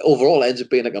think overall it ends up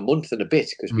being like a month and a bit,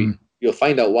 because you'll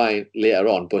find out why later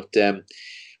on. But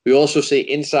we also see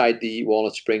inside the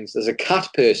Walnut Springs, there's a cat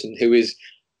person who is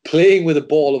playing with a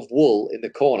ball of wool in the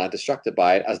corner, distracted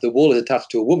by it, as the wool is attached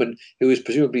to a woman who is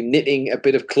presumably knitting a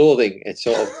bit of clothing. It's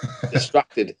sort of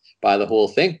distracted by the whole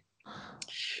thing.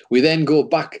 We then go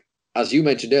back, as you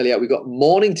mentioned earlier, we got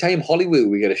Morning Time Hollywood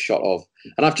we get a shot of.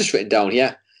 And I've just written down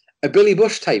here, a Billy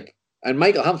Bush type. And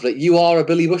Michael Hamflett, you are a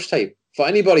Billy Bush type. For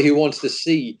anybody who wants to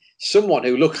see someone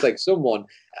who looks like someone,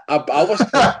 I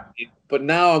wasn't, but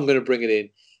now I'm going to bring it in.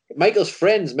 Michael's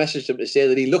friends messaged him to say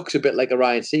that he looks a bit like a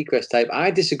Ryan Seacrest type.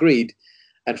 I disagreed.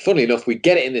 And funnily enough, we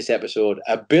get it in this episode.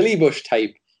 A Billy Bush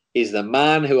type is the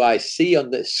man who I see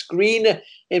on the screen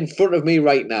in front of me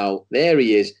right now. There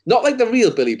he is. Not like the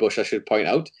real Billy Bush, I should point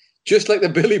out. Just like the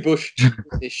Billy Bush in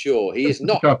this show. He is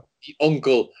not the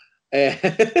uncle,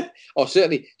 or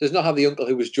certainly does not have the uncle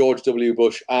who was George W.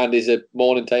 Bush and is a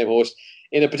morning time host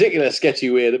in a particular sketchy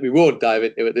way that we won't dive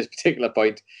into at this particular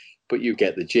point, but you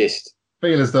get the gist. I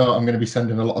feel as though I'm going to be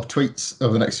sending a lot of tweets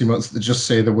over the next few months that just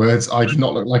say the words, "I do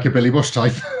not look like a Billy Bush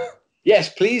type." Yes,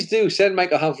 please do send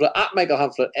Michael Hamflett, at Michael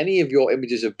Hamflett, any of your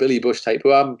images of Billy Bush type,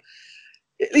 who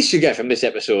at least you get from this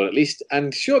episode, at least,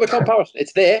 and show the comparison.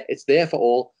 It's there for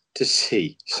all to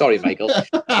see. Sorry, Michael.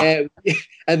 And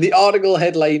the article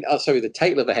headline, the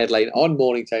title of the headline on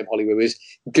Morning Time Hollywood is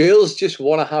 "Girls Just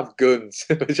Want to Have Guns,"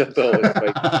 which I thought was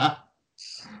quite.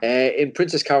 In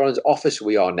Princess Caroline's office,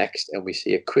 we are next, and we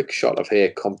see a quick shot of her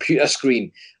computer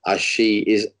screen as she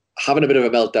is having a bit of a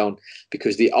meltdown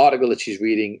because the article that she's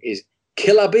reading is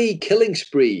 "Killer Bee Killing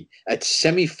Spree at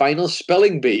Semi-Final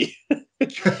Spelling Bee."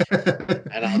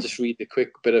 And I'll just read the quick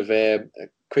bit of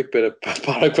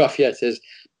paragraph here. It says,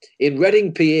 "In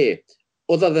Reading, PA,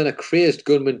 other than a crazed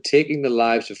gunman taking the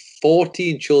lives of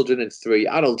 14 children and 3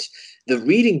 adults, the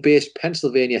Reading-based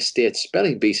Pennsylvania State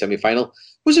Spelling Bee semi-final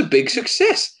was a big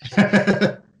success.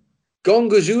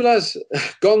 Gongoozlers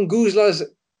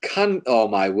can, oh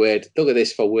my word, look at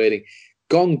this for wording.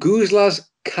 Gongoozlers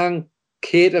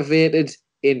concativated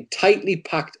in tightly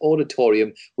packed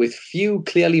auditorium with few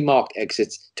clearly marked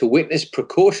exits to witness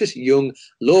precocious young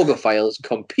logophiles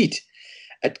compete.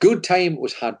 A good time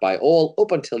was had by all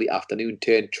up until the afternoon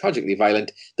turned tragically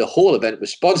violent. The whole event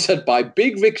was sponsored by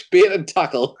Big Rick's Bait and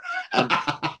Tackle,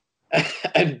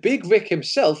 and Big Rick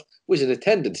himself was in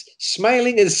attendance,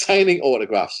 smiling and signing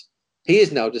autographs. He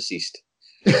is now deceased."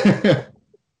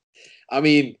 I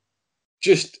mean,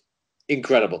 just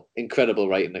incredible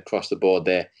writing across the board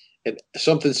there. And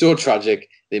something so tragic,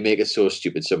 they make it so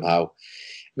stupid somehow.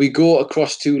 We go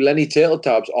across to Lenny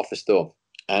Turtletab's office, though,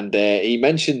 and he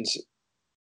mentions,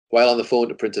 while on the phone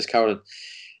to Princess Caroline,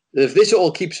 that if this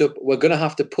all keeps up, we're going to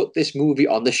have to put this movie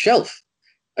on the shelf.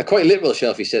 A quite literal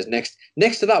shelf, he says, next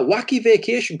to that wacky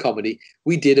vacation comedy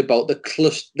we did about the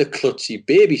klutzy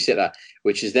babysitter,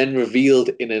 which is then revealed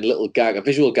in a little gag, a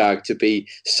visual gag, to be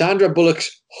Sandra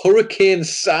Bullock's Hurricane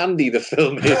Sandy, the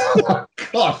film is. Oh,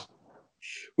 God.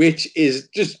 Which is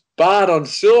just bad on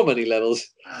so many levels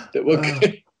that we're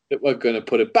going to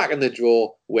put it back in the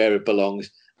drawer where it belongs,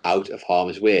 out of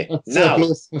harm's way.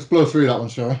 Let's blow through that one,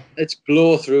 shall we? Let's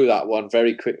blow through that one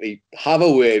very quickly. Have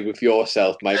a word with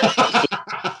yourself, Michael.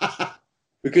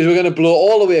 Because we're going to blow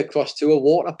all the way across to a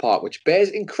water park, which bears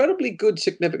incredibly good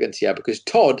significance here, because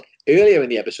Todd, earlier in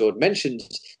the episode,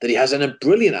 mentions that he has a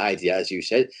brilliant idea, as you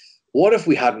said. What if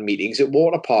we had meetings at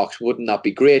water parks? Wouldn't that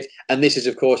be great? And this is,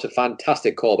 of course, a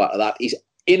fantastic callback to that. He's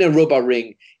in a rubber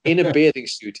ring, in a bathing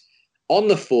suit, on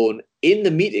the phone, in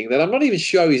the meeting, that I'm not even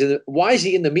sure he's in. Why is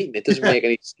he in the meeting? It doesn't make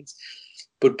any sense.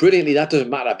 But brilliantly, that doesn't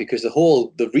matter, because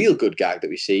the real good gag that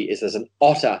we see is there's an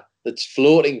otter that's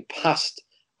floating past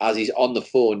as he's on the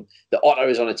phone. The otter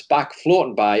is on its back,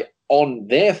 floating by on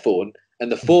their phone,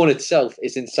 and the phone itself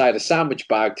is inside a sandwich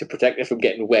bag to protect it from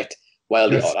getting wet while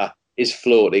the otter is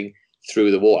floating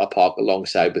through the water park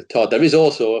alongside with Todd. There is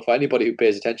also, for anybody who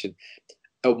pays attention,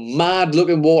 a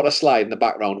mad-looking water slide in the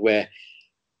background where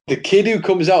the kid who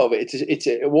comes out of it, it's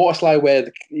a water slide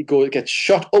where it gets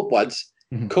shot upwards,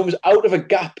 comes out of a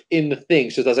gap in the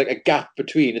thing, so there's like a gap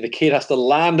between, and the kid has to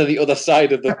land on the other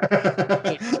side of the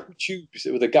tubes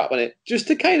with a gap in it, just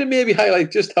to kind of maybe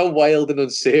highlight just how wild and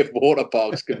unsafe water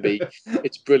parks can be.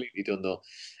 It's brilliantly done, though.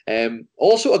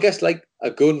 Also, I guess, like a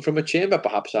gun from a chamber,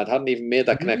 perhaps. I hadn't even made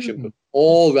that connection, but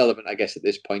all relevant, I guess, at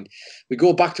this point. We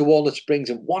go back to Walnut Springs,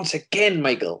 and once again,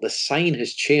 Michael, the sign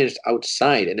has changed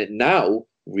outside, and it now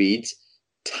reads,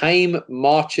 "Time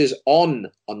marches on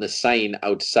the sign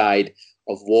outside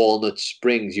of Walnut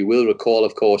Springs." You will recall,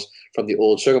 of course, from the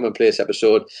old Sugarman Place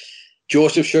episode,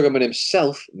 Joseph Sugarman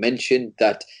himself mentioned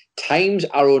that time's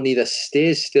arrow neither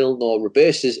stays still nor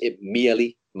reverses, it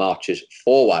merely marches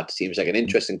forward. Seems like an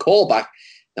interesting callback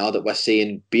now that we're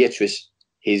seeing Beatrice,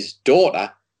 his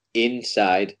daughter,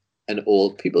 inside an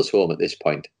old people's home at this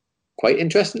point. Quite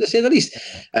interesting, to say the least.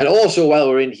 And also, while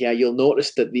we're in here, you'll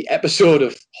notice that the episode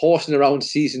of Horsing Around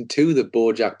Season 2 that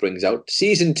Bojack brings out,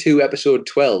 Season 2, Episode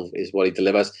 12 is what he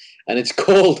delivers, and it's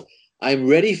called "I'm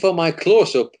Ready for My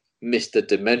Close-Up, Mr.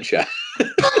 Dementia."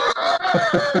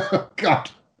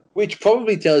 God. Which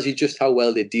probably tells you just how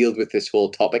well they dealt with this whole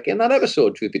topic in that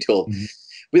episode, truth be told.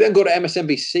 We then go to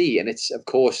MSNBC, and it's, of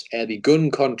course, the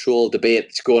gun control debate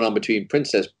that's going on between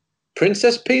Princess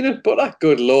Peanut Butter?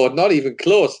 Good Lord, not even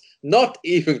close. Not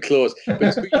even close.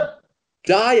 Between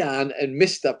Diane and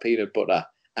Mr. Peanut Butter.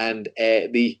 And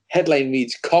the headline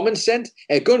reads,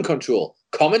 gun control,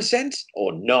 common sense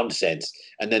or nonsense?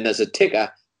 And then there's a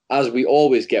ticker, as we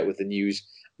always get with the news,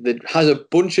 that has a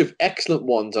bunch of excellent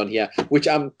ones on here, which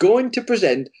I'm going to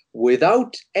present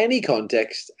without any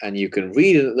context, and you can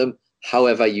read into them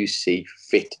however you see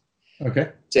fit. Okay.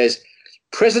 It says,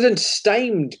 President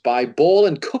stymied by ball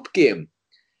and cup game.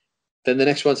 Then the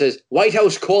next one says, White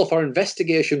House call for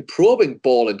investigation probing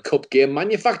ball and cup game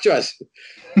manufacturers.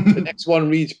 The next one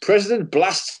reads, President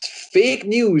blasts fake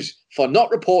news for not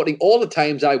reporting all the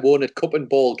times I won at cup and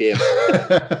ball game.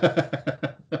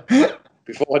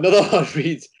 Before another one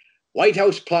reads, White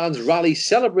House plans rally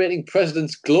celebrating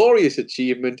president's glorious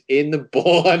achievement in the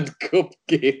ball and cup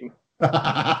game.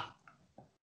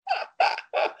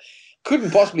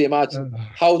 Couldn't possibly imagine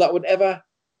how that would ever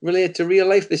relate to real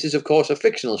life. This is, of course, a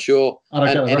fictional show,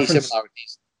 and any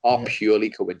similarities are purely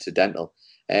coincidental.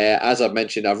 As I've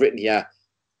mentioned, I've written here,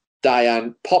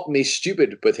 Diane, pop me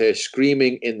stupid with her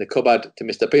screaming in the cupboard to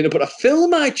Mr. Peanut Butter, fill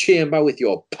my chamber with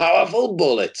your powerful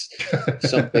bullets.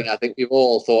 Something I think we've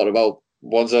all thought about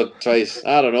once or twice.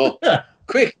 I don't know.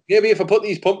 Quick, maybe if I put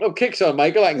these pumped up kicks on,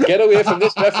 Michael, I can get away from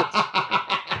this reference.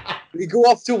 We go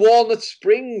off to Walnut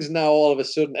Springs now all of a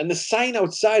sudden, and the sign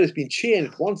outside has been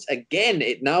changed once again.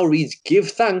 It now reads, give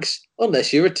thanks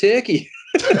unless you're a turkey.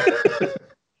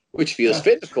 Which feels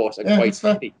fit, of course, and quite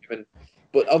funny, given.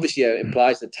 But obviously it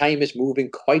implies that time is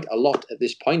moving quite a lot at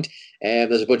this point.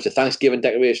 There's a bunch of Thanksgiving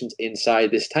decorations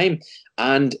inside this time.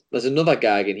 And there's another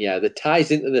gag in here that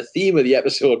ties into the theme of the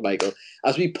episode, Michael.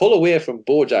 As we pull away from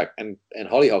Bojack and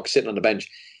Hollyhock sitting on the bench,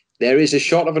 there is a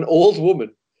shot of an old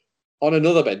woman on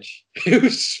another bench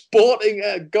who's sporting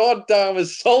a goddamn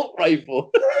assault rifle.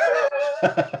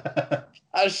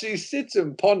 As she sits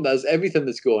and ponders everything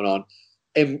that's going on.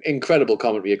 Incredible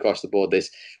commentary across the board,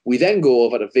 this. We then go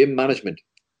over to Vim management,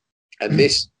 and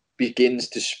this begins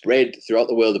to spread throughout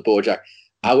the world of Bojack.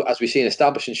 As we see an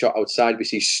establishing shot outside, we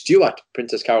see Stuart,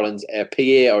 Princess Carolyn's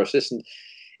PA or assistant.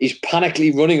 He's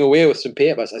panically running away with some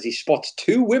papers as he spots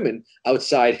two women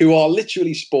outside who are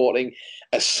literally sporting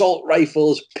assault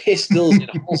rifles, pistols in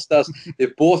holsters.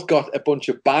 They've both got a bunch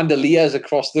of bandoliers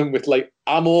across them with like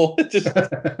ammo. Just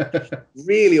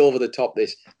really over the top,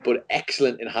 this, but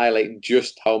excellent in highlighting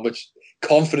just how much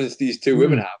confidence these two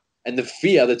women have and the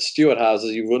fear that Stuart has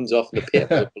as he runs off the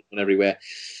paper everywhere.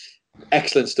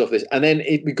 Excellent stuff, this. And then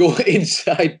we go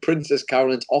inside Princess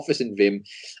Carolyn's office in Vim,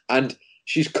 and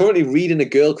she's currently reading a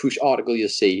Girl Crush article, you'll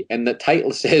see, and the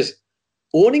title says,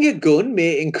 owning a gun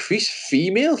may increase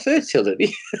female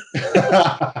fertility.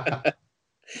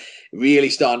 Really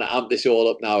starting to amp this all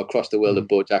up now across the world of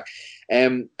Bojack.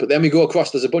 But then we go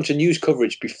across, there's a bunch of news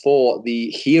coverage before the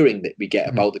hearing that we get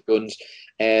about the guns.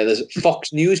 There's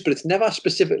Fox News, but it's never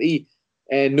specifically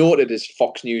noted as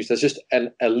Fox News. There's just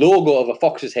a logo of a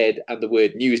fox's head and the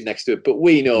word news next to it, but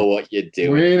we know what you're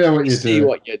doing. We know what you're doing. See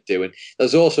what you're doing.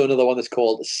 There's also another one that's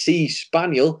called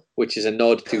C-Spaniel, which is a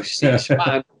nod to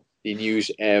C-Span, the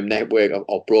news network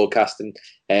of broadcasting,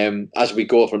 as we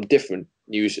go from different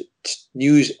news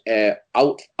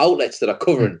outlets that are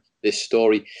covering this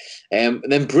story. And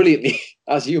then brilliantly,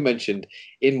 as you mentioned,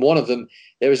 in one of them,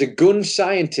 there is a gun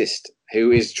scientist who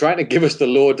is trying to give us the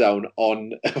lowdown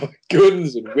on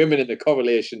guns and women and the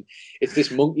correlation. It's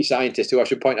this monkey scientist who, I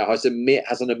should point out, has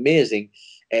an amazing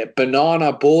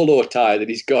banana bolo tie that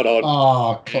he's got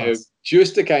on.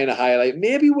 Just to kind of highlight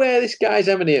maybe where this guy's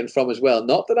emanating from as well.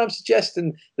 Not that I'm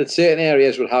suggesting that certain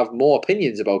areas will have more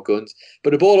opinions about guns,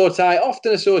 but a bolo tie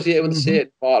often associated with a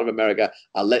certain part of America.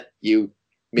 I'll let you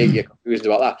make your conclusions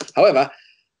about that. However,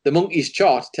 the monkey's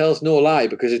chart tells no lie,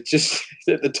 because it just,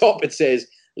 at the top it says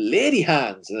lady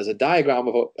hands, and there's a diagram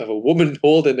of a woman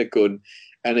holding a gun,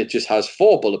 and it just has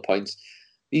 4 bullet points.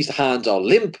 These hands are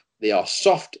limp, they are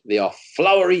soft, they are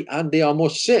flowery, and they are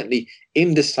most certainly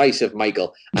indecisive,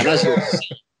 Michael. And as you'll see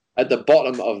at the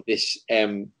bottom of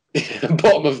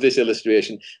this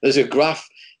illustration, there's a graph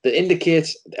that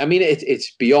indicates, I mean,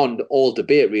 it's beyond all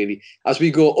debate, really. As we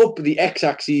go up the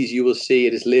x-axis, you will see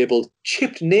it is labelled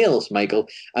chipped nails, Michael,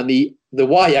 and the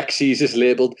y-axis is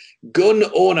labelled gun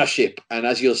ownership. And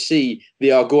as you'll see,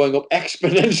 they are going up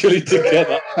exponentially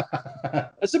together.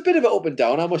 It's a bit of an up and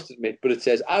down, I must admit, but it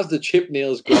says, as the chipped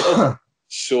nails go up,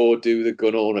 so do the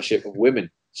gun ownership of women.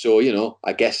 So, you know,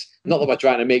 I guess, not that we're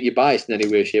trying to make you biased in any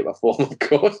way, shape or form, of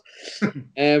course.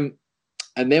 And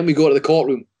then we go to the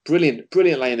courtroom. Brilliant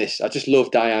line, this. I just love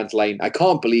Diane's line. I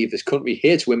can't believe this country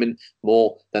hates women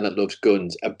more than it loves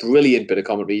guns. A brilliant bit of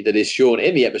commentary that is shown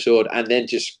in the episode and then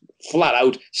just flat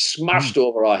out smashed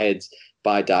over our heads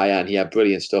by Diane. Yeah,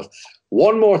 brilliant stuff.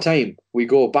 One more time, we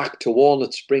go back to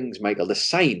Walnut Springs, Michael. The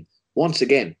sign once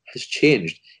again, has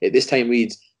changed. It this time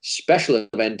reads, special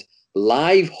event,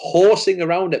 live horsing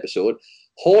around episode.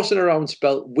 Horsing around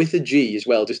spelled with a G as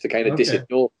well, just to kind of diss it.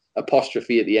 No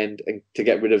apostrophe at the end and to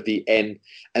get rid of the N.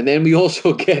 And then we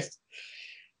also get,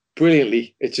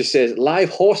 brilliantly, it just says, live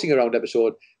horsing around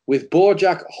episode with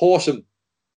Bojack Horsem.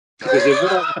 Because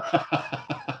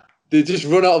they just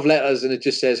run out of letters and it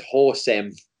just says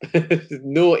Horsem.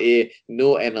 No A,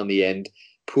 no N on the end.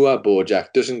 Poor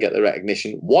Bojack doesn't get the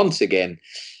recognition once again.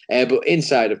 But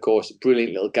inside, of course,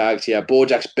 brilliant little gags here.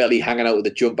 Bojack's belly hanging out with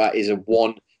the jumper is a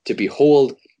one to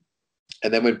behold.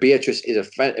 And then when Beatrice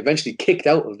is eventually kicked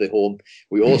out of the home,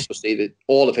 we also see that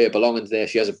all of her belongings there.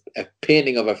 She has a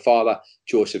painting of her father,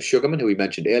 Joseph Sugarman, who we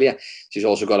mentioned earlier. She's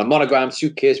also got a monogrammed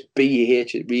suitcase,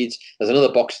 BH, it reads. There's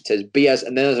another box that says Beers,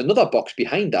 and then there's another box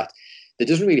behind that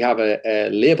doesn't really have a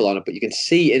label on it, but you can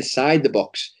see inside the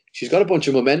box, she's got a bunch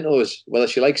of mementos, whether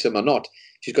she likes them or not.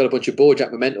 She's got a bunch of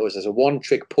Bojack mementos. There's a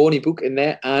one-trick pony book in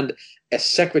there and a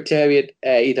secretariat,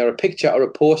 either a picture or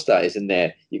a poster is in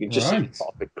there. You can just see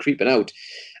it creeping out.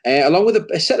 Along with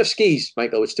a set of skis,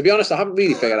 Michael, which, to be honest, I haven't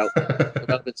really figured out what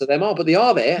elements of them are, but they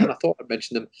are there, and I thought I'd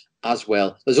mention them as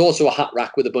well. There's also a hat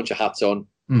rack with a bunch of hats on,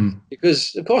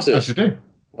 because, of course, there's.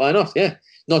 Why not? Yeah.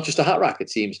 Not just a hat rack,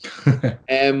 it seems.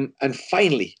 And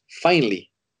finally,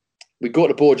 we go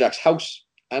to Bojack's house.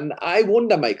 And I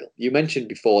wonder, Michael, you mentioned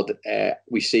before that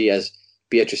we see as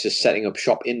Beatrice is setting up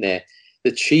shop in there,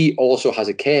 that she also has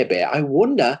a Care Bear. I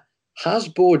wonder, has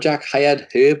Bojack hired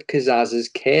Herb Kazaz's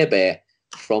Care Bear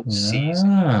from season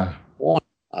 1?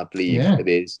 I believe it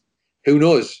is. Who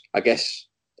knows? I guess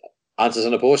answers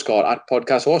on a postcard at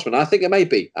Podcast Horseman. I think it might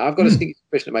be. I've got a sneaky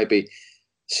suspicion it might be.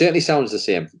 Certainly sounds the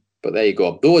same. But there you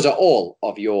go. Those are all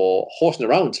of your horsing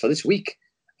arounds for this week.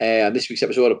 This week's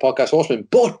episode of Podcast Horseman.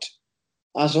 But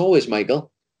as always,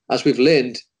 Michael, as we've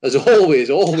learned, as always,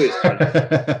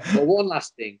 but one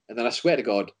last thing, and then I swear to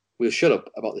God, we'll shut up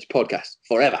about this podcast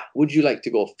forever. Would you like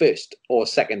to go first or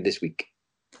second this week?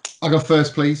 I'll go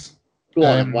first, please. Go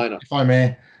on, why not? If I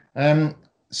may.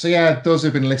 So, yeah, those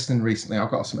who've been listening recently,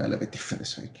 I've got something a little bit different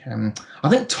this week. I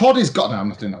think Todd is God. No, I'm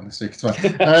not doing that this week. It's fine.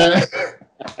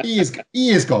 He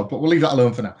is God, but we'll leave that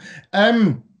alone for now.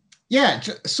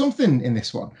 Something in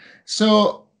this one.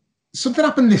 So, something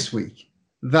happened this week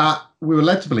that we were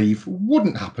led to believe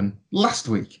wouldn't happen last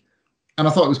week. And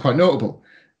I thought it was quite notable.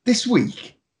 This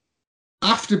week,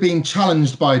 after being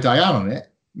challenged by Diane on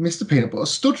it, Mr. Peanut Butter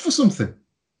stood for something.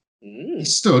 He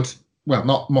stood, well,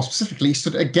 not more specifically, he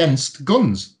stood against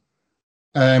guns.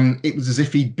 It was as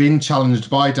if he'd been challenged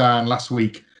by Diane last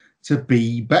week to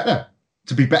be better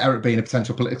at being a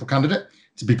potential political candidate,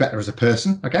 to be better as a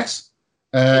person, I guess.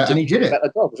 And he did it.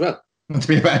 Better dog as well. To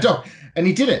be a better dog. And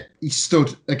he did it. He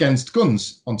stood against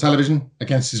guns on television,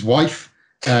 against his wife.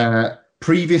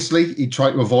 Previously, he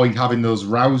tried to avoid having those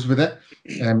rows with her,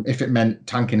 if it meant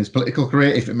tanking his political career,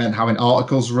 if it meant having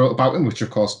articles wrote about him, which, of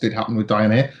course, did happen with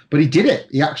Diane Air. But he did it.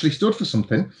 He actually stood for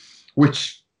something,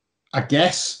 which I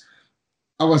guess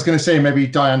I was going to say maybe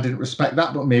Diane didn't respect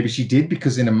that, but maybe she did,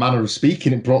 because in a manner of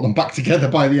speaking, it brought them back together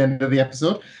by the end of the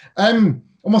episode. And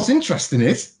what's interesting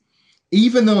is,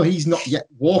 even though he's not yet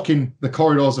walking the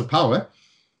corridors of power,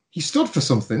 he stood for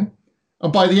something.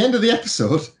 And by the end of the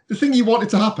episode, the thing he wanted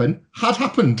to happen had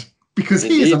happened, because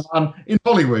he is a man in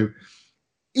Hollywood.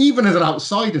 Even as an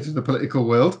outsider to the political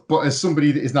world, but as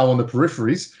somebody that is now on the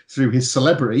peripheries through his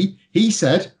celebrity, he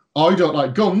said, I don't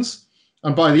like guns.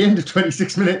 And by the end of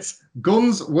 26 minutes,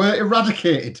 guns were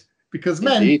eradicated, because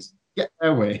men get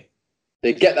their way.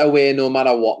 They get their way no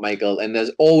matter what, Michael. And there's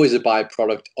always a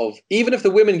byproduct of, even if the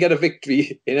women get a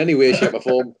victory in any way, shape or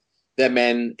form, the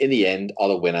men in the end are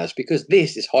the winners, because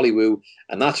this is Hollywood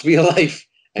and that's real life.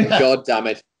 And God damn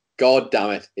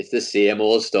it, it's the same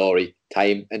old story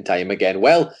time and time again.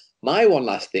 Well, my one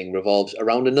last thing revolves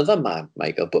around another man,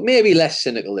 Michael, but maybe less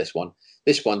cynical this one.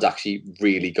 This one's actually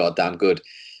really goddamn good.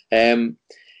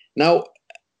 Now,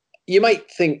 you might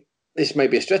think this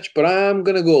might be a stretch, but I'm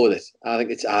going to go with it.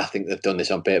 I think they've done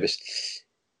this on purpose.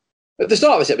 At the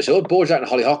start of this episode, Bojack and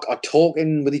Hollyhock are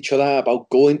talking with each other about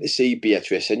going to see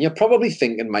Beatrice. And you're probably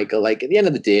thinking, Michael, like, at the end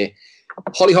of the day,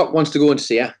 Hollyhock wants to go and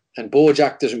see her, and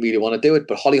Bojack doesn't really want to do it,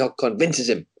 but Hollyhock convinces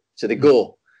him. So they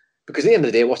go. Because at the end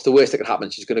of the day, what's the worst that could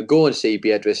happen? She's going to go and see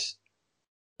Beatrice.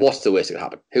 What's the worst that could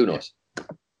happen? Who knows?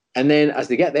 And then as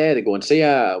they get there, they go and see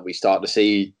her. We start to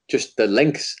see just the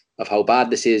lengths of how bad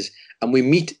this is. And we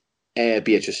meet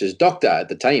Beatrice's doctor at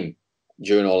the time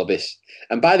during all of this.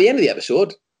 And by the end of the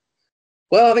episode,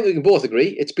 well, I think we can both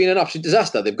agree it's been an absolute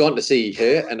disaster. They've gone to see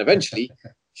her, and eventually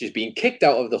she's been kicked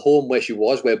out of the home where she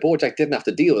was, where Bojack didn't have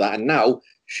to deal with that. And now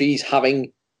she's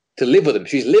having to live with him.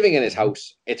 She's living in his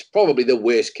house. It's probably the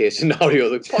worst case scenario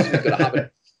that possibly could happen.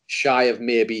 Shy of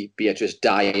maybe Beatrice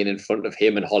dying in front of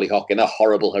him and Hollyhock in a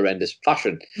horrible, horrendous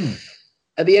fashion.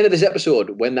 At the end of this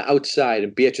episode, when they're outside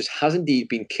and Beatrice has indeed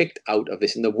been kicked out of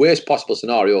this in the worst possible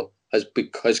scenario has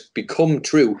become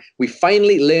true, we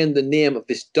finally learn the name of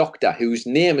this doctor whose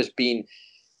name has been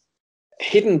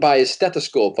hidden by his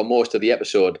stethoscope for most of the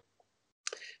episode.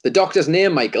 The doctor's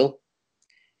name, Michael,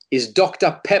 is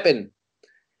Dr. Pepin.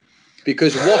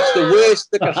 Because what's the worst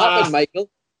that can happen,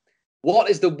 Michael? What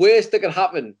is the worst that can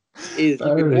happen is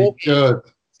you can walk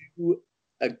into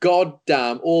a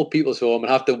goddamn old people's home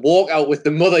and have to walk out with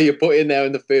the mother you put in there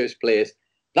in the first place.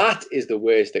 That is the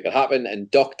worst that could happen, and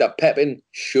Dr. Pepin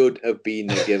should have been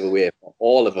the giveaway for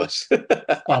all of us.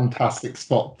 Fantastic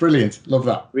spot. Brilliant. Love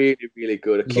that. Really, really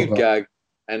good. A cute gag.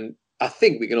 And I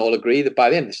think we can all agree that by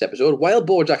the end of this episode, while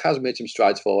Bojack has made some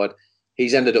strides forward,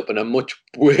 he's ended up in a much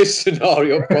worse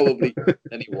scenario probably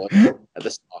than he was at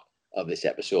the start of this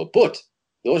episode. But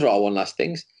those are our one last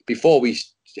things. Before we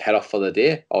head off for the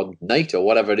day or night or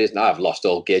whatever it is, now I've lost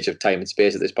all gauge of time and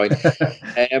space at this point.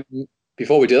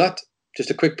 Before we do that, just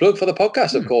a quick plug for the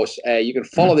podcast, of course. You can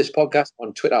follow this podcast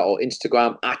on Twitter or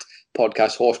Instagram at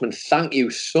Podcast Horseman. Thank you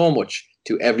so much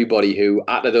to everybody who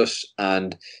added us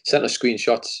and sent us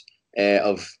screenshots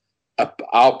of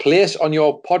our place on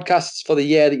your podcasts for the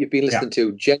year that you've been listening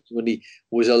to. Genuinely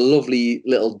was a lovely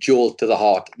little jolt to the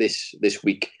heart this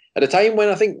week. At a time when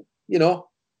I think,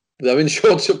 they're in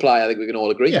short supply, I think we can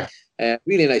all agree.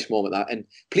 Really nice moment, that. And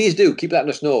please do keep letting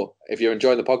us know if you're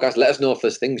enjoying the podcast. Let us know if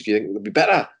there's things you think could be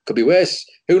better, could be worse.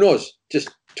 Who knows?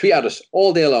 Just tweet at us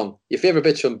all day long. Your favourite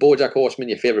bits from Bojack Horseman,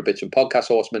 your favourite bits from Podcast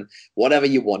Horseman, whatever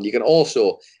you want. You can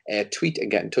also tweet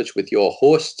and get in touch with your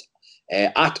host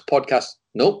at podcast.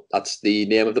 No, that's the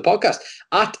name of the podcast.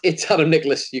 At It's Adam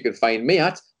Nicholas, you can find me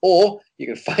at, or you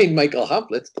can find Michael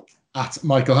Hamflett at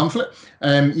Michael Hamflett.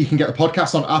 You can get the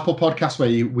podcast on Apple Podcasts, where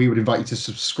we would invite you to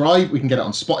subscribe. We can get it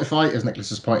on Spotify, as Nicholas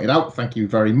has pointed out. Thank you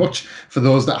very much for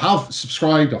those that have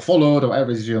subscribed or followed or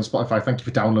whatever it is you do on Spotify. Thank you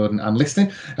for downloading and listening.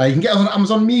 You can get us on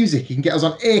Amazon Music. You can get us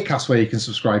on Acast, where you can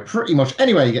subscribe pretty much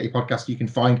anywhere you get your podcast. You can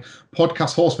find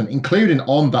Podcast Horseman, including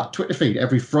on that Twitter feed.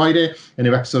 Every Friday, a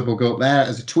new episode will go up there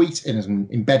as a tweet and as an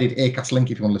embedded Acast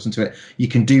link. If you want to listen to it, you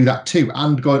can do that too.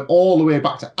 And going all the way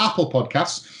back to Apple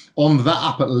Podcasts, on that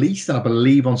app at least, and I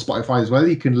believe on Spotify as well,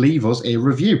 you can leave us a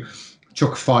review.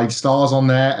 Chuck 5 stars on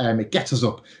there. It gets us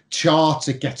up charts.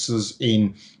 It gets us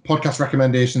in podcast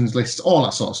recommendations lists, all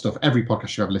that sort of stuff. Every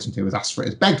podcast you ever listened to has asked for it,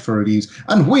 has begged for reviews,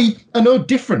 and we are no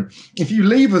different. If you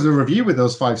leave us a review with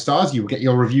those 5 stars, you will get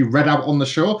your review read out on the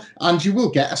show, and you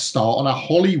will get a star on a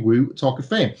Hollywood Talk of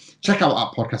Fame. Check out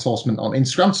at Podcast Horseman on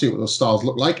Instagram, see what those stars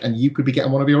look like, and you could be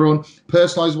getting one of your own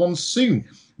personalised ones soon.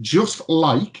 Just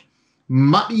like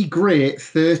Matty Gray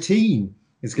 13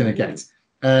 is going to get.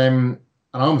 And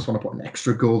I almost want to put an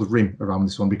extra gold rim around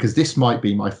this one, because this might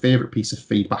be my favourite piece of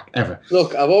feedback ever.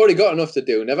 Look, I've already got enough to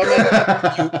do. Never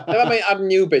mind add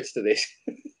new bits to this.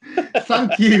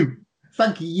 Thank you.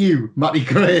 Thank you, Matty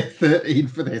Gray 13,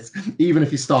 for this. Even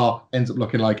if your star ends up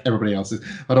looking like everybody else's.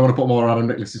 I don't want to put more on Adam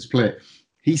Nicholas's plate.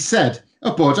 He said,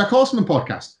 a BoJack Horseman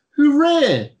podcast.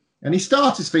 Hooray! And he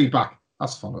starts his feedback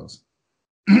as follows.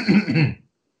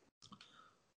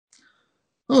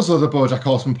 Those other BoJack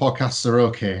Horseman podcasts are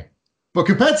okay. But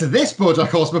compared to this BoJack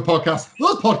Horseman podcast,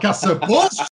 those podcasts are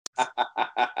bust.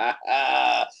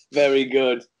 Very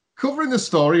good. Covering the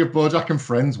story of BoJack and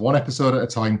friends, one episode at a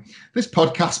time, this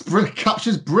podcast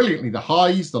captures brilliantly the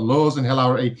highs, the lows, and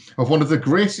hilarity of one of the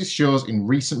greatest shows in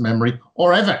recent memory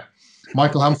or ever.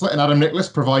 Michael Hamflett and Adam Nicholas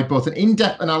provide both an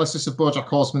in-depth analysis of BoJack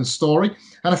Horseman's story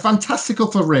and a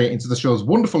fantastical foray into the show's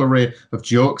wonderful array of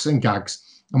jokes and gags.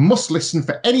 A must listen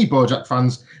for any BoJack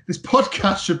fans. This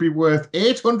podcast should be worth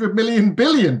 800 million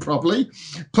billion, probably.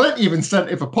 Plenty of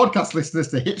incentive for podcast listeners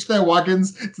to hitch their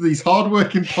wagons to these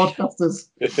hardworking podcasters.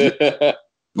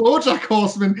 BoJack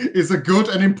Horseman is a good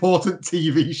and important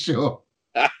TV show.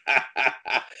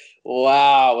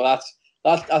 Wow,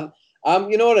 that's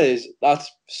you know what it is?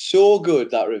 That's so good,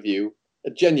 that review.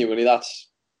 Genuinely, that's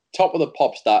top of the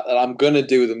pop stat, and I'm gonna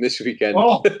do them this weekend.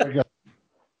 Oh my God.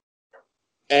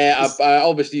 I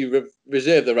obviously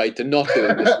reserve the right to not do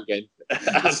it this weekend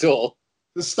at all.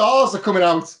 The stars are coming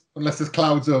out unless there's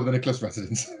clouds over the Nicholas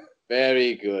residence.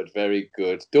 Very good, very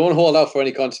good. Don't hold out for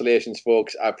any constellations,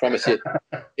 folks. I promise you.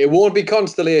 It won't be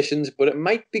constellations, but it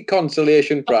might be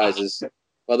consolation prizes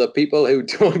for the people who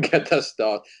don't get their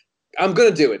start. I'm going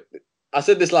to do it. I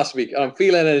said this last week, and I'm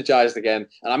feeling energized again,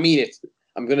 and I mean it.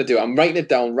 I'm going to do it. I'm writing it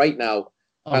down right now.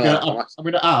 I'm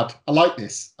going to add. I like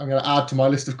this. I'm going to add to my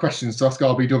list of questions to ask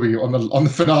RBW on the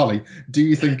finale. Do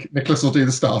you think Nicholas will do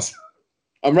the stars?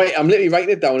 I'm literally writing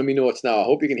it down in my notes now. I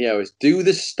hope you can hear us. Do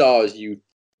the stars, you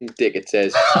dick. It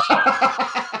says.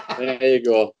 There you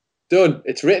go. Done.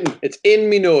 It's written. It's in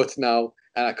my notes now,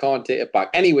 and I can't take it back.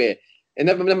 Anyway, and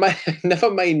never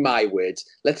mind my words.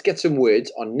 Let's get some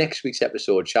words on next week's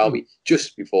episode, shall we?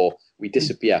 Just before we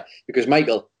disappear, because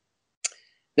Michael,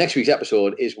 next week's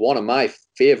episode is one of my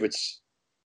favourites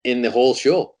in the whole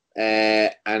show,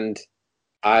 and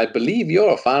I believe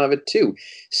you're a fan of it too.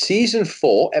 Season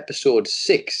 4, episode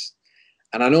 6.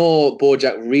 And I know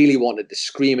Bojack really wanted to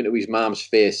scream into his mom's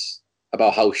face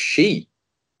about how she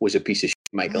was a piece of shit,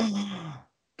 Michael.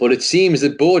 But it seems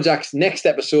that Bojack's next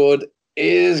episode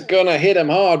is going to hit him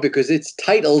hard because it's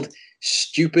titled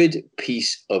Stupid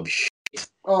Piece of Shit.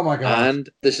 Oh my God. And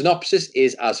the synopsis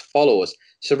is as follows.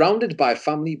 Surrounded by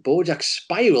family, Bojack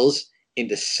spirals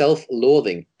into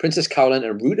self-loathing. Princess Carolyn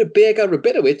and Rutabaga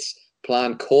Rabinowitz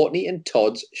plan Courtney and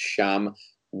Todd's sham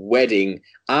wedding.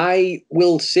 I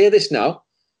will say this now.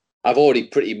 I've already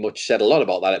pretty much said a lot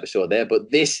about that episode there,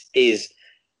 but this is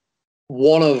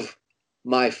one of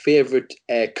my favourite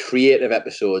creative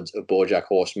episodes of BoJack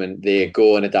Horseman. They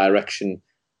go in a direction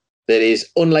that is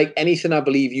unlike anything I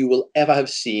believe you will ever have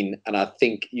seen, and I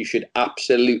think you should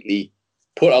absolutely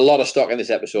put a lot of stock in this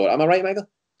episode. Am I right, Michael?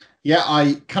 Yeah,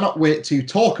 I cannot wait to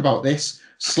talk about this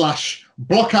 /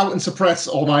 block out and suppress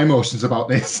all my emotions about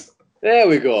this. There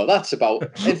we go. That's about.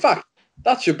 In fact,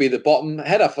 that should be the bottom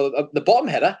header for the bottom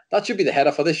header. That should be the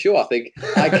header for this show. I think.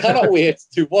 I cannot wait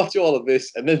to watch all of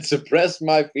this and then suppress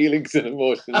my feelings and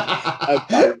emotions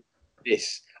about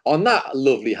this. On that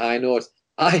lovely high note,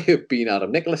 I have been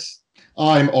Adam Nicholas.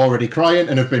 I'm already crying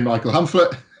and have been Michael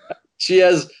Hamflett.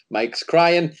 Cheers, Mike's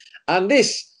crying, and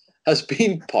this has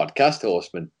been Podcast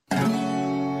Horseman.